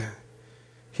dead.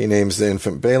 He names the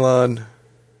infant Balon,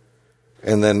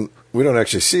 and then we don't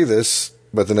actually see this,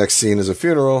 But the next scene is a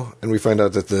funeral, and we find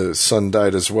out that the son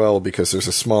died as well because there's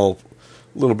a small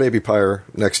little baby pyre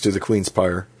next to the queen's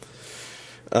pyre.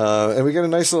 And we get a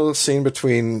nice little scene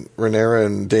between Rhaenyra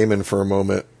and Daemon for a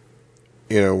moment,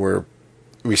 where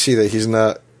we see that he's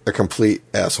not a complete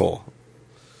asshole.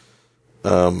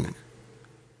 And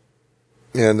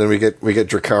then we get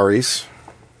Dracarys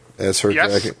as her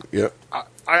dragon. Yep.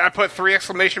 I put 3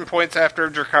 exclamation points after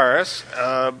Dracarys.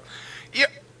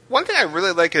 One thing I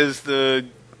really like is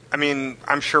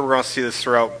I'm sure we're going to see this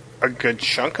throughout a good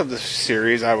chunk of the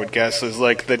series, I would guess, is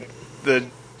like the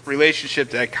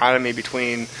relationship, the dichotomy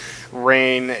between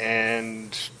Rhaen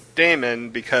and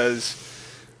Daemon, because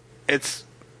it's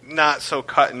not so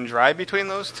cut and dry between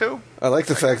those two. I like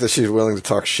the fact that she's willing to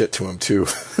talk shit to him, too.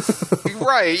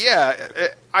 Right, yeah.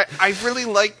 I really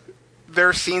like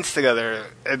their scenes together.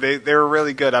 They were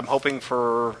really good. I'm hoping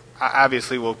for...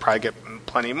 Obviously, we'll probably get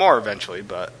plenty more eventually,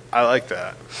 but I like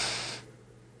that.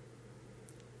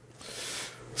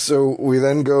 So we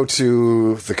then go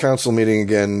to the council meeting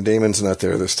again. Daemon's not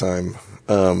there this time.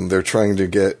 They're trying to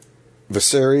get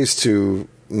Viserys to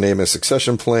name a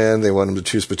succession plan. They want him to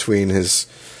choose between his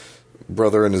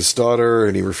brother and his daughter,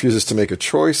 and he refuses to make a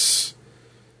choice.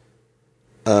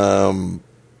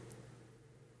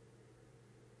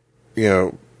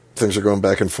 Things are going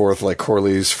back and forth, like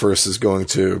Corlys first is going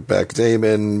to back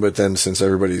Daemon, but then since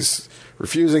everybody's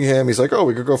refusing him, he's like, oh,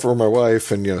 we could go for my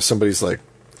wife, and, somebody's like,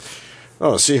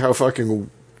 oh, see how fucking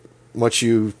much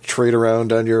you trade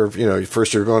around on your,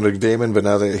 first you're going to Daemon, but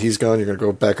now that he's gone, you're going to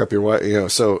go back up your wife,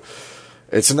 so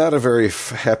it's not a very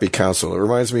happy council. It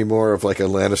reminds me more of like a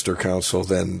Lannister council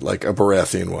than like a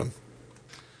Baratheon one.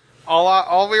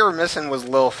 All we were missing was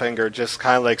Littlefinger, just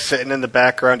kind of like sitting in the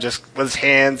background, just with his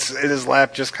hands in his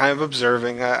lap, just kind of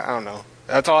observing. I don't know.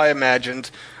 That's all I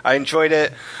imagined. I enjoyed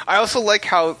it. I also like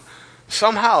how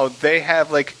somehow they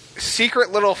have like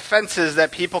secret little fences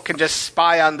that people can just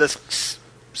spy on this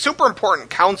super important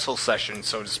council session,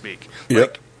 so to speak.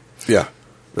 Yep. Yeah.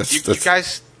 You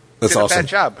guys did a bad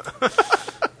job.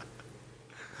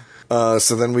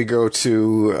 So then we go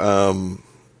to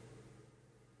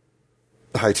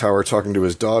Hightower talking to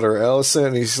his daughter, Alicent,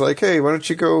 and he's like, hey, why don't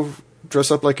you go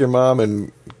dress up like your mom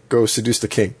and go seduce the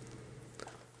king?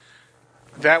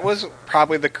 That was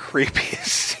probably the creepiest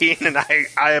scene, and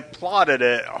I applauded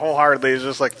it wholeheartedly. It's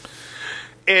just like,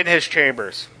 in his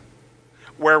chambers,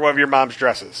 wear one of your mom's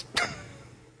dresses.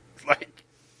 Like,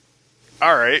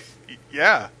 all right,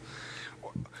 yeah.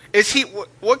 Is he?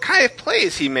 What kind of play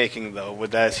is he making though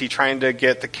with that? Is he trying to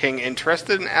get the king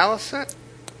interested in Alicent?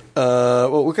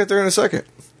 Well, we'll get there in a second.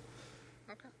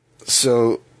 Okay.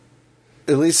 So,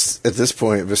 at least at this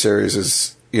point, Viserys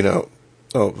is, oh,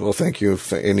 well, thank you,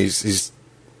 and he's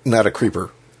not a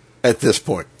creeper at this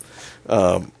point,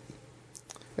 and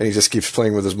he just keeps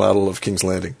playing with his model of King's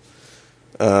Landing.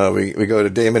 We go to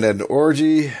Daemon at an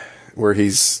orgy where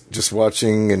he's just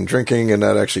watching and drinking and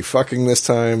not actually fucking this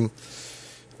time.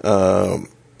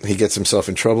 He gets himself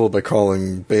in trouble by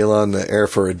calling Balon the heir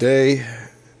for a day,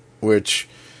 which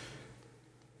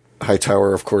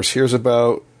Hightower, of course, hears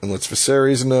about and lets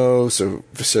Viserys know. So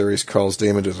Viserys calls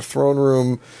Daemon to the throne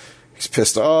room. He's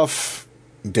pissed off.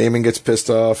 Daemon gets pissed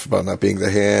off about not being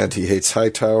the hand. He hates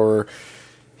Hightower.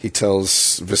 He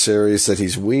tells Viserys that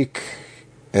he's weak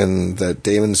and that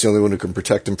Daemon's the only one who can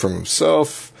protect him from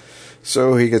himself.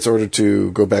 So he gets ordered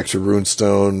to go back to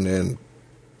Runestone and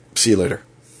see you later.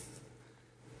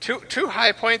 Two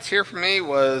high points here for me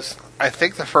was, I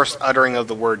think, the first uttering of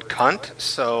the word cunt.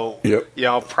 So, yep.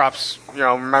 Props,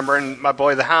 remembering my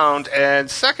boy the Hound. And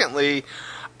secondly,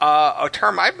 a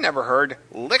term I've never heard,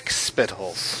 lick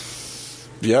spittles.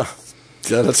 Yeah,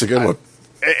 that's a good one.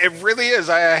 It really is.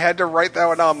 I had to write that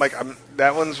one down. I'm like,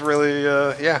 that one's really,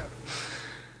 yeah.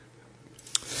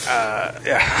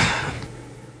 Yeah.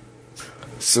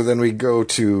 So then we go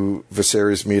to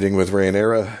Viserys' meeting with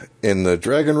Rhaenyra in the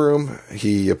Dragon Room.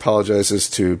 He apologizes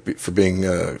for being,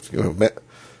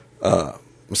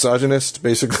 misogynist,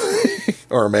 basically,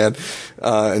 or a man,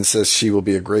 and says she will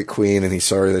be a great queen, and he's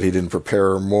sorry that he didn't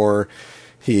prepare her more.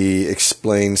 He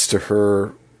explains to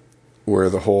her where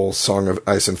the whole Song of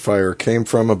Ice and Fire came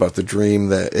from, about the dream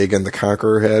that Aegon the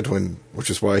Conqueror had,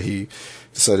 which is why he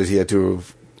decided he had to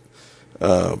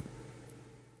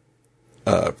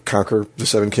conquer the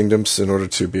Seven Kingdoms in order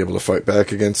to be able to fight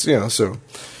back against, so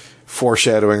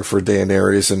foreshadowing for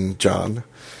Daenerys and Jon.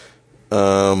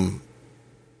 The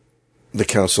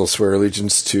council swear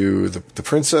allegiance to the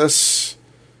princess.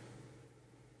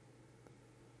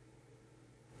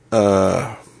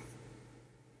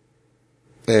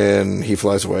 And he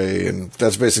flies away, and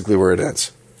that's basically where it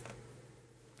ends.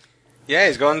 Yeah,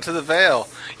 he's going to the Vale.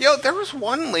 Yo, there was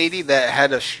one lady that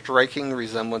had a striking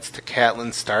resemblance to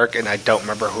Catelyn Stark, and I don't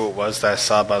remember who it was that I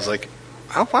saw, but I was like,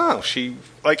 oh wow, she,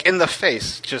 like, in the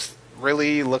face, just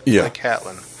really looked like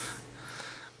Catelyn.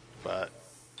 But,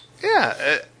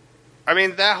 yeah, I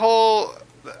mean, that whole...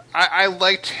 I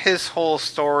liked his whole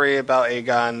story about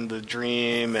Aegon the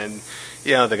Dream, and,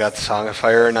 you know, they got the Song of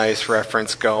Fire and Ice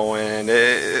reference going.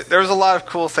 There was a lot of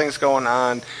cool things going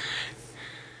on.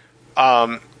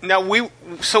 Now, we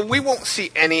won't see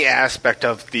any aspect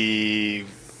of the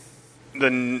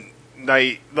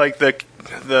night, like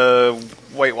the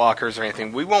White Walkers or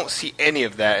anything. We won't see any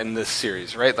of that in this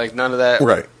series, right? Like, none of that?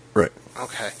 Right.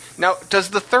 Okay. Now, does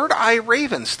the Third Eye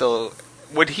Raven still...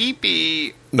 Would he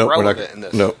be relevant in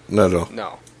this? No, not at all.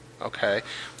 No. Okay.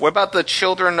 What about the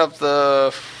Children of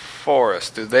the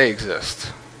Forest? Do they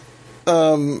exist?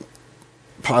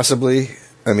 Possibly.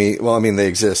 I mean, they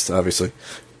exist, obviously.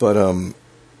 But,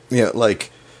 yeah,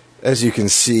 like, as you can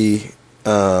see,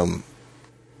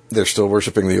 they're still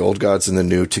worshiping the old gods and the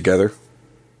new together.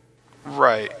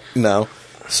 Right. Now.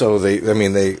 So, they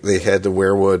had the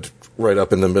werewood right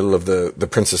up in the middle of the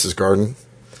princess's garden.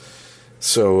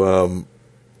 So,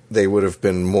 they would have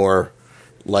been more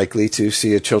likely to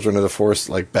see a Children of the Forest,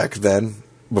 like, back then,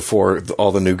 before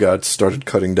all the new gods started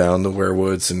cutting down the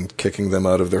werewoods and kicking them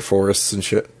out of their forests and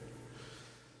shit.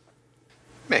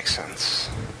 Makes sense.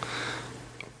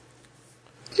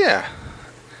 Yeah.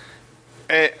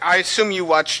 I assume you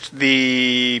watched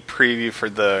the preview for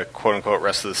the quote-unquote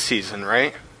rest of the season,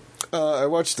 right? I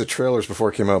watched the trailers before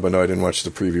it came out, but no, I didn't watch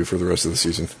the preview for the rest of the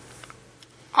season.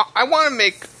 I want to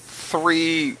make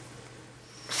three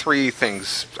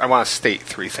things. I want to state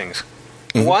three things.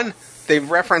 Mm-hmm. One, they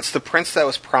referenced the prince that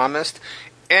was promised,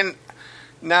 and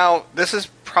now this is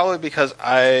probably because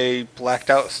I blacked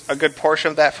out a good portion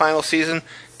of that final season.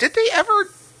 Did they ever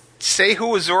say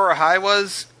who Azor Ahai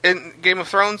was in Game of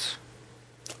Thrones?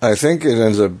 I think it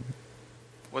ends up...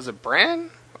 Was it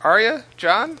Bran? Arya?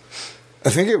 Jon? I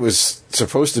think it was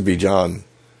supposed to be Jon.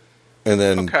 And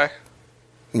then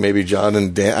maybe Jon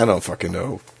and Dan. I don't fucking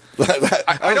know.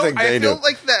 I don't think they knew.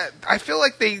 I feel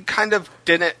like they kind of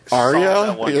didn't Arya?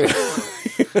 That one. Yeah.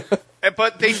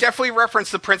 But they definitely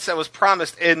referenced the prince that was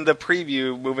promised in the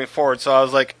preview moving forward. So I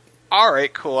was like, all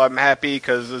right, cool. I'm happy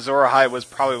because Azor Ahai was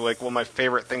probably like one of my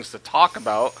favorite things to talk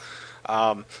about.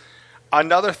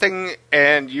 Another thing,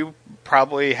 and you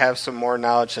probably have some more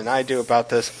knowledge than I do about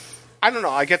this. I don't know.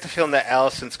 I get the feeling that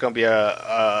Alicent's going to be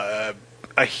a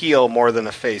heel more than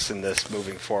a face in this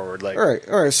moving forward. Like, all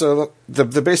right. So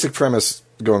the basic premise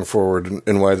going forward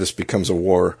and why this becomes a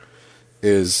war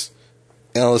is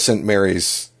Alicent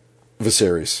marries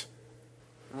Viserys,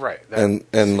 right?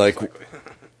 And like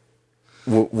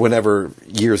whenever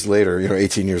years later,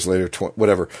 18 years later,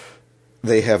 whatever,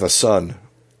 they have a son.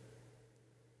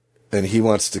 And he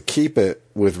wants to keep it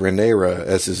with Rhaenyra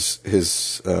as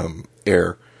his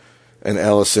heir, and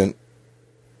Alicent,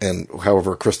 and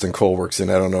however Kristen Cole works in.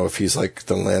 I don't know if he's like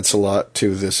the Lancelot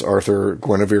to this Arthur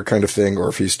Guinevere kind of thing, or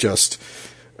if he's just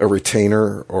a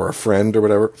retainer or a friend or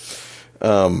whatever.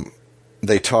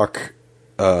 They talk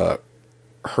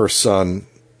her son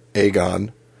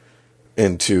Aegon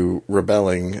into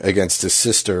rebelling against his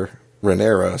sister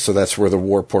Rhaenyra, so that's where the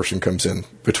war portion comes in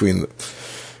between.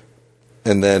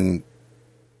 And then,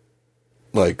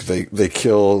 like, they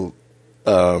kill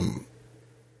Rhaenys,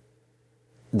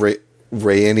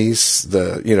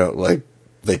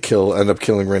 they end up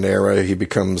killing Rhaenyra. He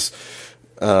becomes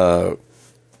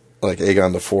like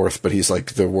Aegon the Fourth, but he's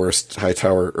like the worst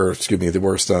the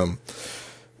worst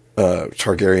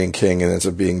Targaryen king, and ends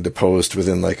up being deposed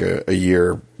within like a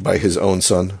year by his own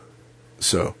son.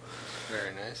 So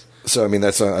very nice. So I mean,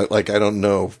 that's like, I don't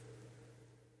know.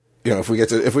 If we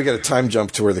get a time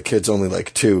jump to where the kid's only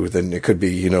like 2, then it could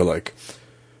be, like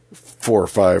 4 or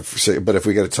 5. But if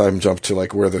we get a time jump to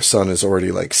like where the son is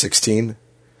already like 16,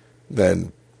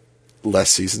 then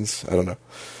less seasons. I don't know.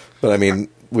 But I mean,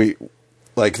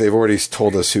 they've already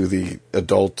told us who the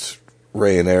adult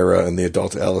Rhaenyra and the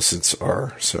adult Alicents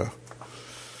are. So,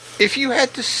 if you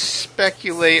had to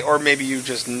speculate, or maybe you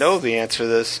just know the answer to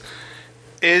this,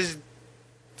 is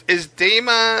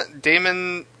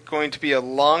Daemon going to be a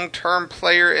long-term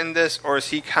player in this, or is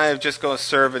he kind of just going to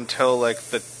serve until like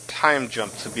the time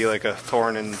jump to be like a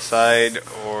thorn in the side,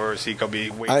 or is he going to be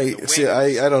waiting?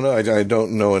 I don't know. I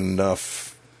don't know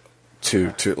enough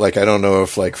to like, I don't know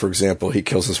if, like, for example, he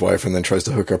kills his wife and then tries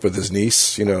to hook up with his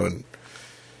niece, and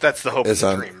that's the hope of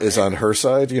the dream, right? Is on her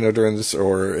side, during this,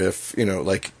 or if,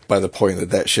 like, by the point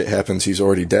that shit happens, he's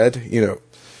already dead,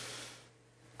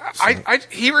 So.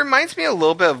 He reminds me a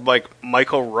little bit of like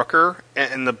Michael Rooker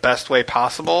in the best way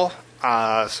possible.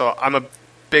 So I'm a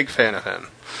big fan of him.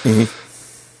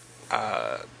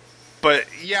 But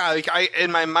yeah, like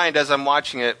in my mind as I'm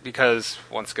watching it, because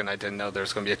once again I didn't know there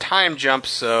was going to be a time jump,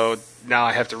 so now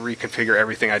I have to reconfigure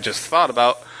everything I just thought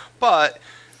about. But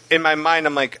in my mind,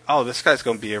 I'm like, oh, this guy's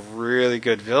going to be a really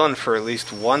good villain for at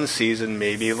least one season,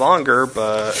 maybe longer.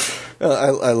 But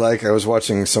I was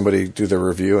watching somebody do the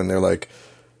review, and they're like,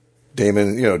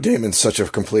 Damon's such a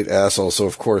complete asshole, so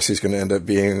of course he's going to end up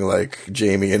being like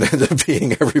Jamie and end up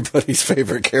being everybody's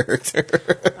favorite character.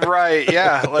 Right?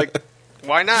 Yeah, like.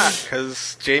 Why not?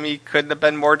 Because Jamie couldn't have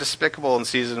been more despicable in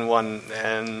season 1,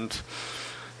 and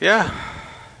yeah.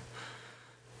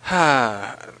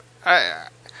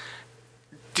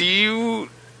 Do you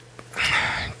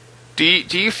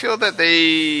feel that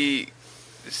they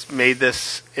made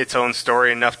this its own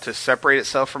story enough to separate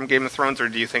itself from Game of Thrones, or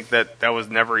do you think that was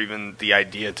never even the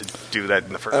idea to do that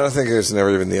in the first? I don't think it was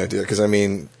never even the idea, because I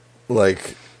mean,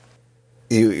 like.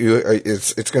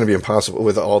 It's going to be impossible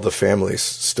with all the families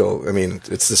still. I mean,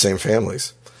 it's the same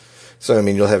families. So, I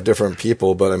mean, you'll have different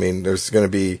people, but I mean, there's going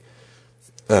to be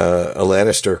a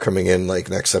Lannister coming in like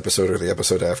next episode or the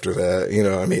episode after that.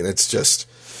 I mean, it's just,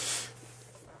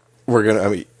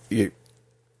 the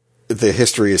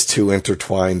history is too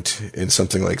intertwined in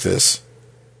something like this.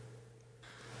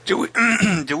 Do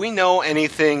we know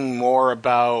anything more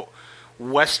about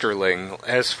Westerling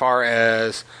as far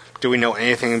as... Do we know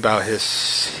anything about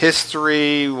his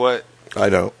history? What? I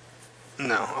don't.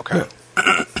 No, okay.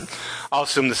 No. I'll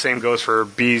assume the same goes for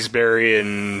Beesbury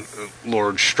and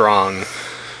Lord Strong.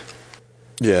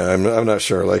 Yeah, I'm not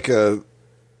sure. Like, I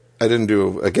didn't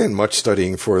do, again, much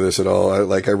studying for this at all.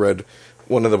 I read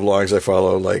one of the blogs I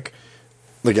follow, like,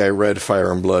 the guy read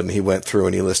Fire and Blood, and he went through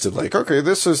and he listed, like, okay,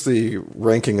 this is the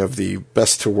ranking of the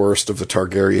best to worst of the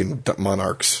Targaryen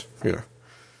monarchs,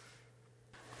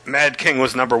 Mad King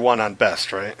was number 1 on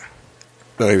best, right?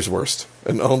 No, he was worst.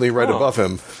 And only right above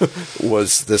him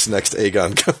was this next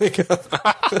Aegon coming up.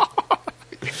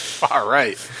 All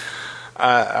right.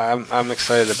 I'm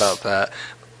excited about that.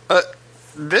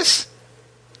 This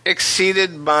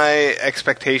exceeded my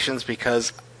expectations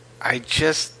because I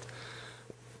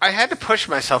had to push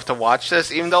myself to watch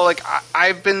this, even though like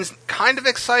I've been kind of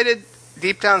excited.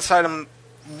 Deep down inside, I'm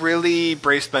really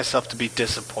braced myself to be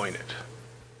disappointed.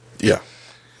 Yeah.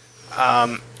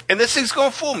 And this thing's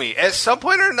going to fool me. At some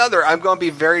point or another, I'm going to be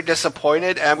very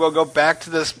disappointed, and I'm going to go back to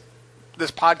this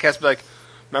podcast and be like,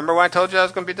 remember when I told you I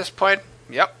was going to be disappointed?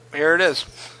 Yep, here it is.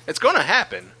 It's going to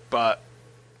happen, but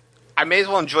I may as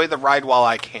well enjoy the ride while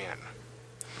I can.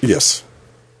 Yes.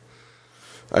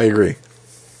 I agree.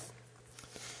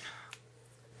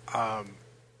 Yeah,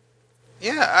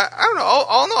 I don't know.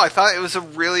 All in all, I thought it was a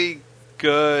really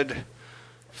good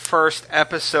first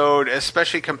episode,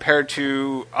 especially compared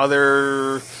to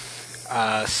other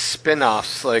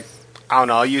spin-offs. Like, I don't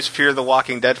know, I'll use Fear the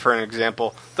Walking Dead for an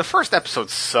example. The first episode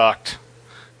sucked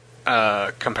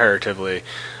comparatively.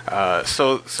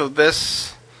 So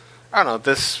this, I don't know,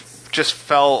 this just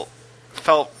felt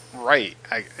right.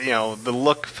 The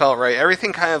look felt right.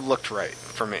 Everything kind of looked right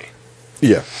for me.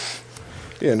 Yeah.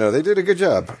 Yeah, no, they did a good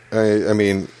job. I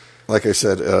mean, like I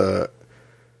said, a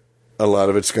lot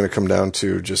of it's going to come down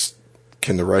to just,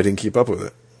 can the writing keep up with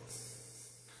it?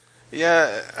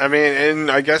 Yeah, I mean,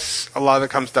 and I guess a lot of it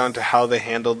comes down to how they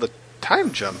handle the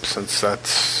time jump, since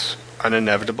that's an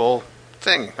inevitable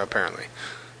thing, apparently,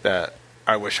 that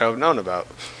I wish I would have known about.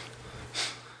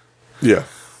 Yeah.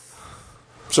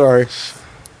 Sorry.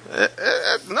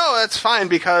 No, that's fine,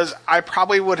 because I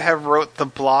probably would have wrote the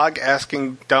blog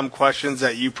asking dumb questions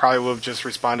that you probably would have just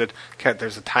responded, "Kat,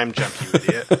 there's a time jump, you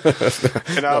idiot."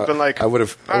 And I've been like, I would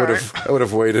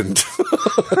have waited until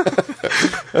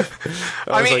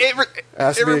I mean, like,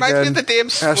 it reminds me of the damn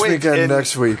squid. Ask me again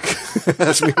next week.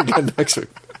 Ask me again next week.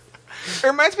 It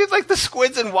reminds me of like the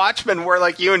squids in Watchmen, where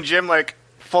like you and Jim like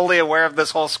fully aware of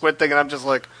this whole squid thing, and I'm just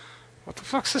like, what the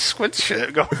fuck's this squid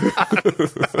shit going on?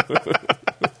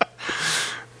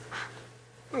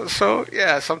 So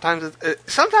yeah, sometimes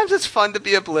it's fun to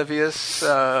be oblivious,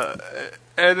 and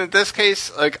in this case,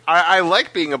 like I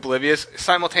like being oblivious.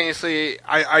 Simultaneously,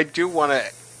 I do want to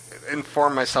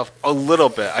inform myself a little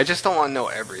bit. I just don't want to know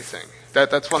everything.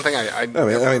 That's one thing I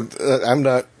mean, I'm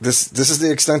not. This is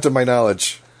the extent of my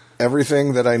knowledge.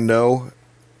 Everything that I know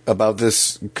about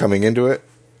this coming into it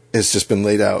has just been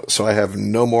laid out, so I have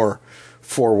no more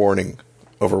forewarning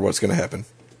over what's going to happen.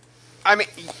 I mean,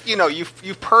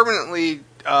 you've permanently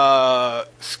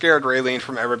scared Raylene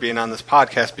from ever being on this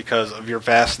podcast because of your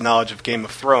vast knowledge of Game of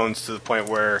Thrones, to the point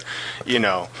where, we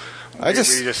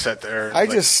just sit there. I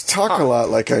just talk a lot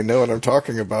like I know what I'm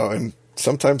talking about, and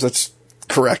sometimes that's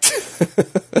correct.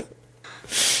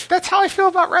 that's how I feel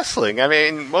about wrestling. I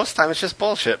mean, most of the time it's just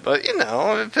bullshit, but,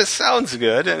 if it sounds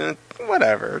good, and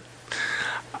whatever.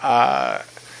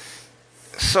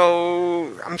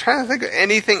 So, I'm trying to think of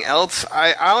anything else.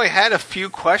 I only had a few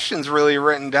questions really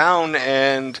written down,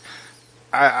 and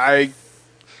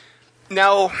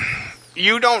Now,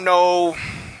 you don't know...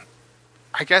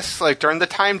 I guess, during the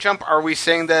time jump, are we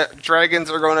saying that dragons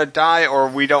are going to die, or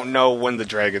we don't know when the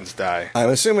dragons die? I'm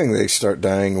assuming they start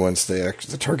dying once the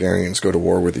Targaryens go to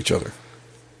war with each other.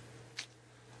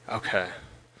 Okay.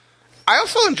 I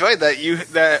also enjoyed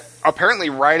that apparently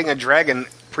riding a dragon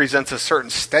presents a certain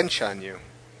stench on you.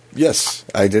 Yes,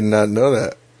 I did not know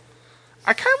that.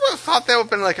 I kind of would have thought that would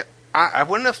have been I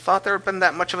wouldn't have thought there would have been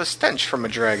that much of a stench from a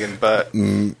dragon, but...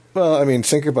 Well, I mean,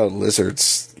 think about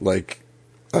lizards,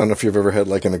 I don't know if you've ever had,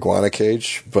 an iguana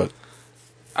cage, but...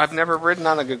 I've never ridden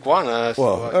on a iguana.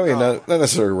 Well, I mean, not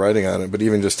necessarily riding on it, but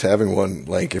even just having one,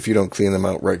 if you don't clean them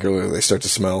out regularly, they start to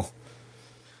smell.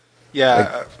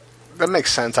 Yeah, that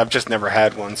makes sense. I've just never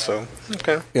had one, so...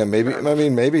 Okay. Yeah,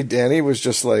 maybe Danny was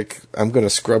just I'm going to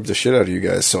scrub the shit out of you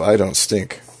guys so I don't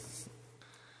stink.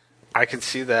 I can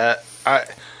see that.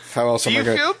 How else am I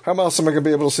going to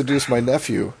be able to seduce my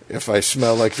nephew if I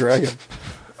smell like dragon?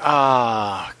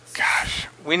 Gosh,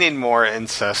 we need more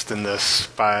incest in this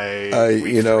by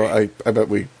I bet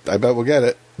we'll get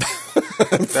it.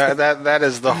 that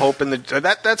is the hope in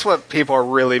that's what people are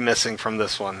really missing from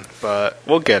this one, but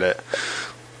we'll get it.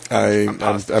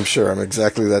 I'm sure.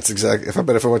 That's exactly.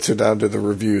 If I went down to the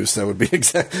reviews, that would be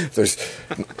exact.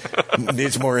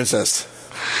 Needs more incest.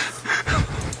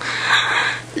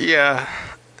 Yeah.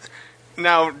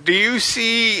 Now, do you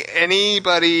see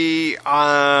anybody in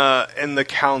the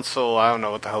council, I don't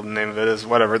know what the hell the name of it is,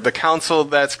 whatever, the council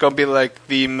that's going to be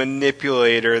the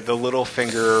manipulator, the little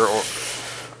finger?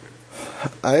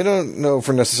 I don't know if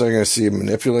we're necessarily going to see a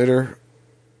manipulator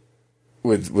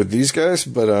with these guys,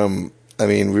 but, I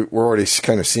mean, we're already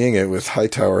kind of seeing it with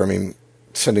Hightower. I mean,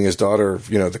 sending his daughter,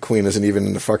 the queen isn't even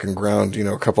in the fucking ground,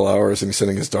 a couple hours, and he's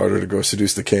sending his daughter to go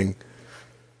seduce the king.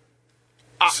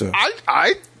 So.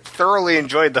 I thoroughly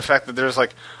enjoyed the fact that there's all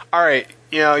right,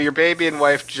 your baby and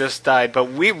wife just died, but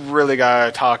we really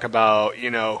gotta talk about,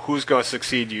 who's gonna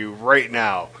succeed you right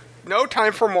now. No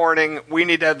time for mourning. We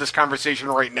need to have this conversation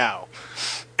right now.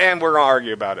 And we're gonna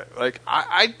argue about it.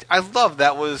 I love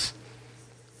that was...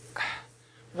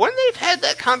 When they've had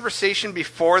that conversation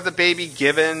before the baby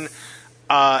given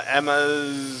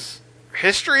Emma's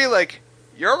history,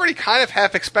 you're already kind of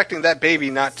half expecting that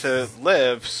baby not to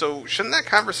live, so shouldn't that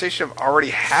conversation have already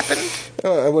happened?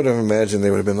 I would have imagined they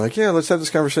would have been yeah, let's have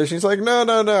this conversation. He's no,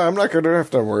 I'm not going to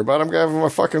have to worry about it. I'm going to have my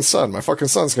fucking son. My fucking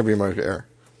son's going to be my heir.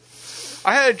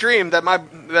 I had a dream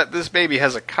that this baby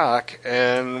has a cock,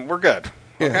 and we're good.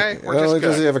 Okay? Yeah, not only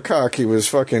does he have a cock, he was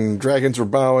fucking, dragons were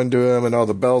bowing to him, and all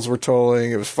the bells were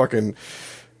tolling. It was fucking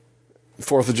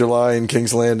 4th of July in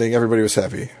King's Landing. Everybody was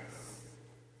happy.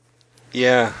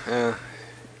 Yeah.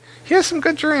 He has some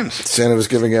good dreams. Santa was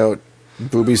giving out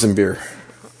boobies and beer.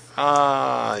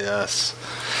 Ah, yes.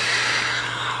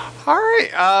 All right.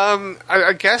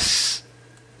 I guess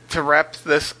to wrap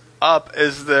this up,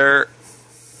 is there...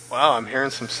 Wow, I'm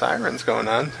hearing some sirens going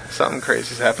on. Something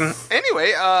crazy's happening.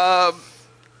 Anyway,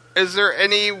 is there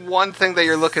any one thing that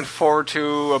you're looking forward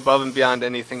to above and beyond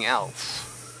anything else?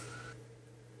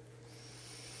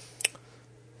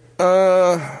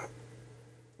 Yeah,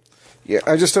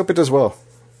 I just hope it does well.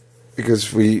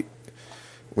 Because we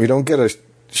don't get a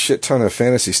shit ton of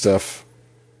fantasy stuff.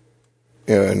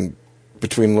 And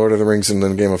between Lord of the Rings and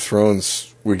then Game of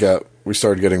Thrones, we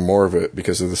started getting more of it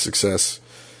because of the success.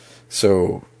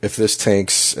 So if this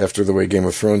tanks after the way Game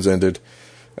of Thrones ended,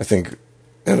 I think,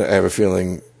 and I have a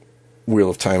feeling Wheel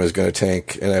of Time is going to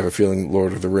tank, and I have a feeling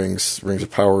Lord of the Rings, Rings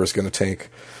of Power is going to tank.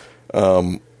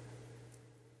 I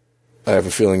have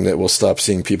a feeling that we'll stop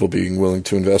seeing people being willing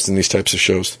to invest in these types of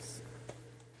shows.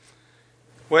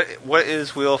 What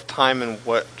is Wheel of Time, and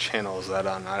what channel is that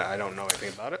on? I don't know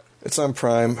anything about it. It's on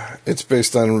Prime. It's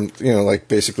based on,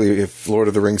 basically if Lord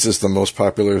of the Rings is the most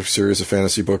popular series of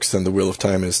fantasy books, then the Wheel of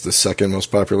Time is the second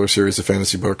most popular series of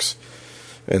fantasy books.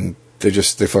 And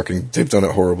they've done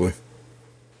it horribly.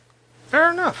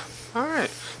 Fair enough. All right.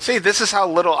 See, this is how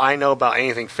little I know about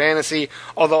anything fantasy,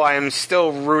 although I am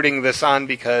still rooting this on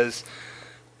because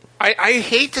I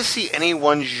hate to see any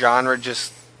one genre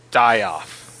just die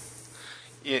off.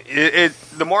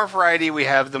 The more variety we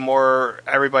have, the more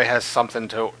everybody has something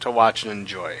to watch and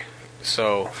enjoy.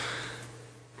 So,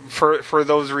 for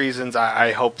those reasons,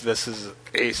 I hope this is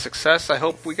a success. I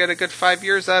hope we get a good 5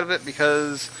 years out of it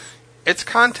because it's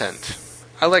content.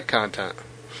 I like content.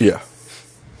 Yeah.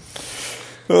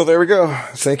 Well, there we go.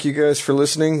 Thank you guys for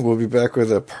listening. We'll be back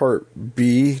with a part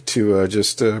B to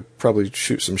just probably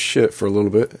shoot some shit for a little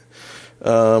bit.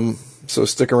 So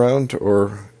stick around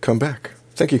or come back.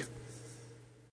 Thank you.